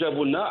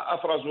وجابوا لنا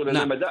افرزوا لنا.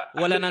 نعم. مدى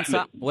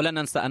ولا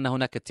ننسى ان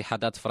هناك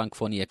اتحادات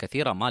فرنكفونيه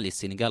كثيره، مالي،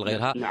 السنغال،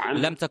 غيرها. نعم.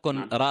 لم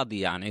تكن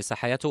راضيه عن عيسى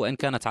حياتو، وان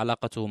كانت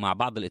علاقته مع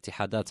بعض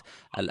الاتحادات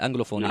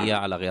الانجلوفونيه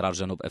على غرار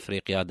جنوب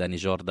افريقيا، داني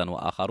جوردن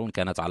واخرون،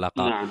 كانت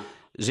علاقه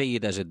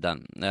جيده جدا.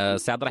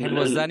 سي عبد الرحيم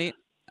الوزاني،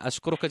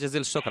 أشكرك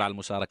جزيل الشكر على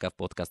المشاركة في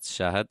بودكاست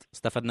الشاهد.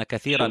 استفدنا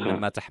كثيرا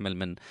مما تحمل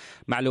من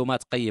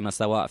معلومات قيمة،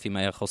 سواء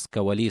فيما يخص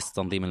كواليس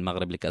تنظيم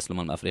المغرب لكأس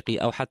الأمم الأفريقي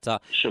أو حتى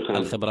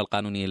الخبرة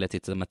القانونية التي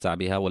تتمتع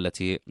بها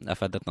والتي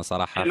أفادتنا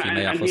صراحة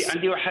فيما يخص.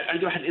 عندي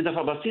واحد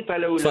إضافة بسيطة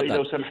لو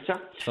سمحت.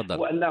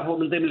 وأنه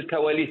من ضمن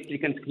الكواليس اللي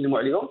كنتكلموا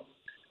عليهم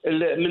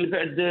من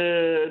بعد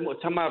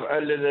المؤتمر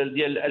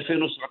ديال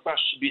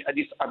 2017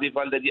 بأديس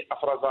أبيبا الذي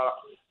أفرز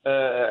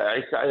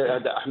عيسى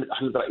هذا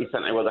احمد رئيسا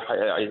عوض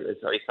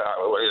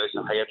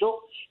عيسى حياتو،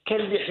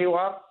 كان لي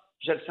حوار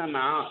جلسه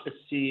مع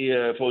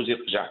السي فوزي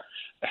القجع.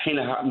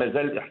 حينها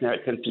مازال احنا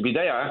كانت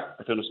البدايه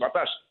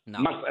 2017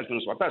 مارس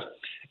 2017.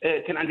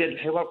 كان عندي هذا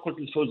الحوار، قلت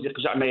لفوزي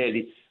القجع ما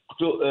يلي،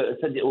 قلت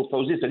له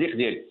فوزي صديق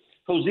ديالي،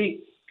 فوزي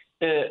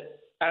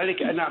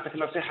عليك ان اعطيك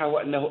نصيحه، هو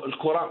انه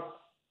الكره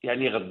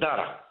يعني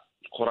غداره،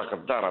 الكره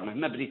غداره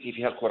مهما بديتي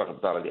فيها الكره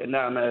غداره،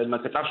 لانها ما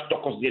كتعرفش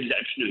الطقوس ديال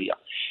اللعب شنو هي.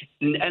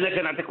 انا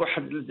كنعطيك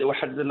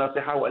واحد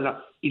النصيحه، وان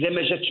اذا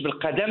ما جاتش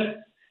بالقدم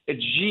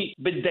تجي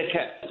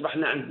بالذكاء.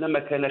 اصبحنا عندنا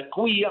مكانه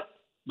قويه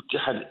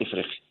بالاتحاد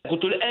الافريقي.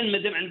 قلت له الان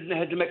مادام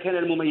عندنا هذه المكانه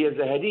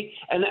المميزه هذه،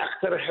 انا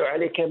اقترح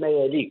عليك ما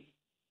يلي،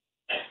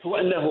 هو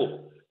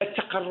انه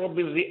التقرب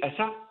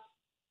بالرئاسه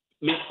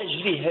من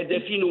اجل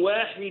هدف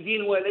واحد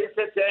وليس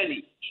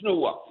ثاني. شنو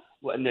هو؟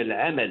 وان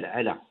العمل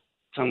على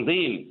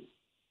تنظيم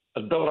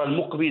الدورة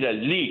المقبلة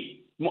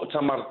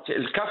لمؤتمر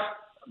الكف،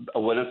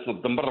 أولا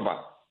تنظم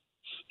بالرباط،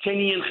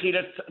 ثانيا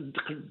خلال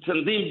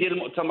التنظيم ديال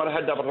المؤتمر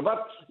هذا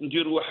بالرباط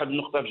نديروا واحد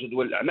النقطة في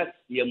جدول الأعمال،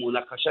 هي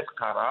مناقشة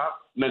قرار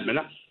ما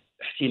بمعنى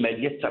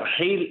احتمالية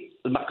ترحيل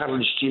المقر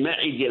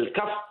الاجتماعي ديال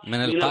الكف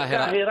من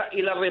القاهرة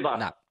إلى الرباط.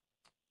 نعم.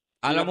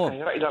 على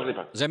العموم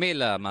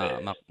جميل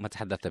ما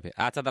تحدثت به.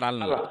 اعتذر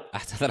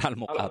عن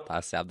المقاطعة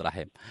سي عبد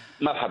الرحيم.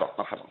 مرحبا.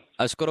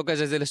 أشكرك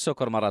جزيل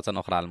الشكر مرة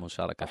أخرى على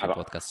المشاركة في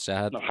بودكاست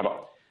الشاهد.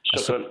 مرحبا.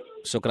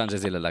 شكرا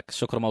جزيلا لك.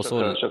 الشكر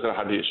موصول. شكرا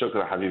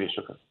حبيبي.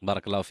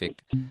 بارك الله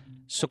فيك.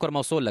 الشكر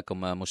موصول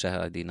لكم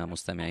مشاهدينا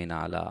مستمعينا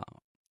على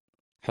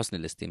حسن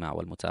الاستماع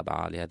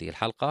والمتابعة لهذه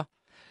الحلقة.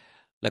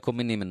 لكم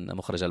مني من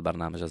مخرج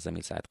البرنامج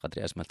الزميل سعيد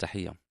قدري أجمل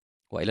تحية،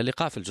 وإلى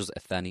اللقاء في الجزء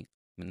الثاني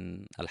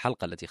من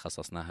الحلقة التي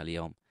خصصناها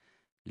اليوم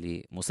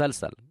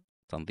لمسلسل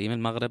تنظيم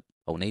المغرب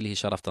أو نيله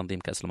شرف تنظيم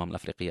كأس الأمم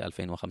الأفريقية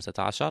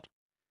 2015،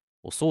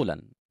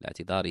 وصولا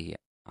لاعتذاره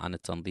عن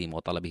التنظيم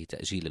وطلبه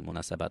تأجيل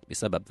المناسبات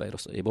بسبب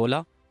فيروس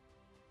إيبولا،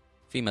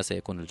 فيما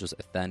سيكون الجزء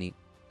الثاني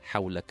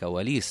حول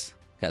كواليس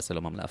كأس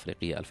الأمم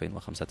الأفريقية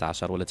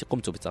 2015 والتي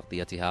قمت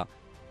بتغطيتها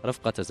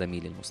رفقة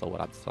زميلي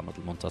المصور عبد الصمد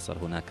المنتصر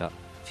هناك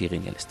في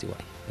غينيا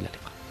الاستوائي. إلى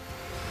اللقاء.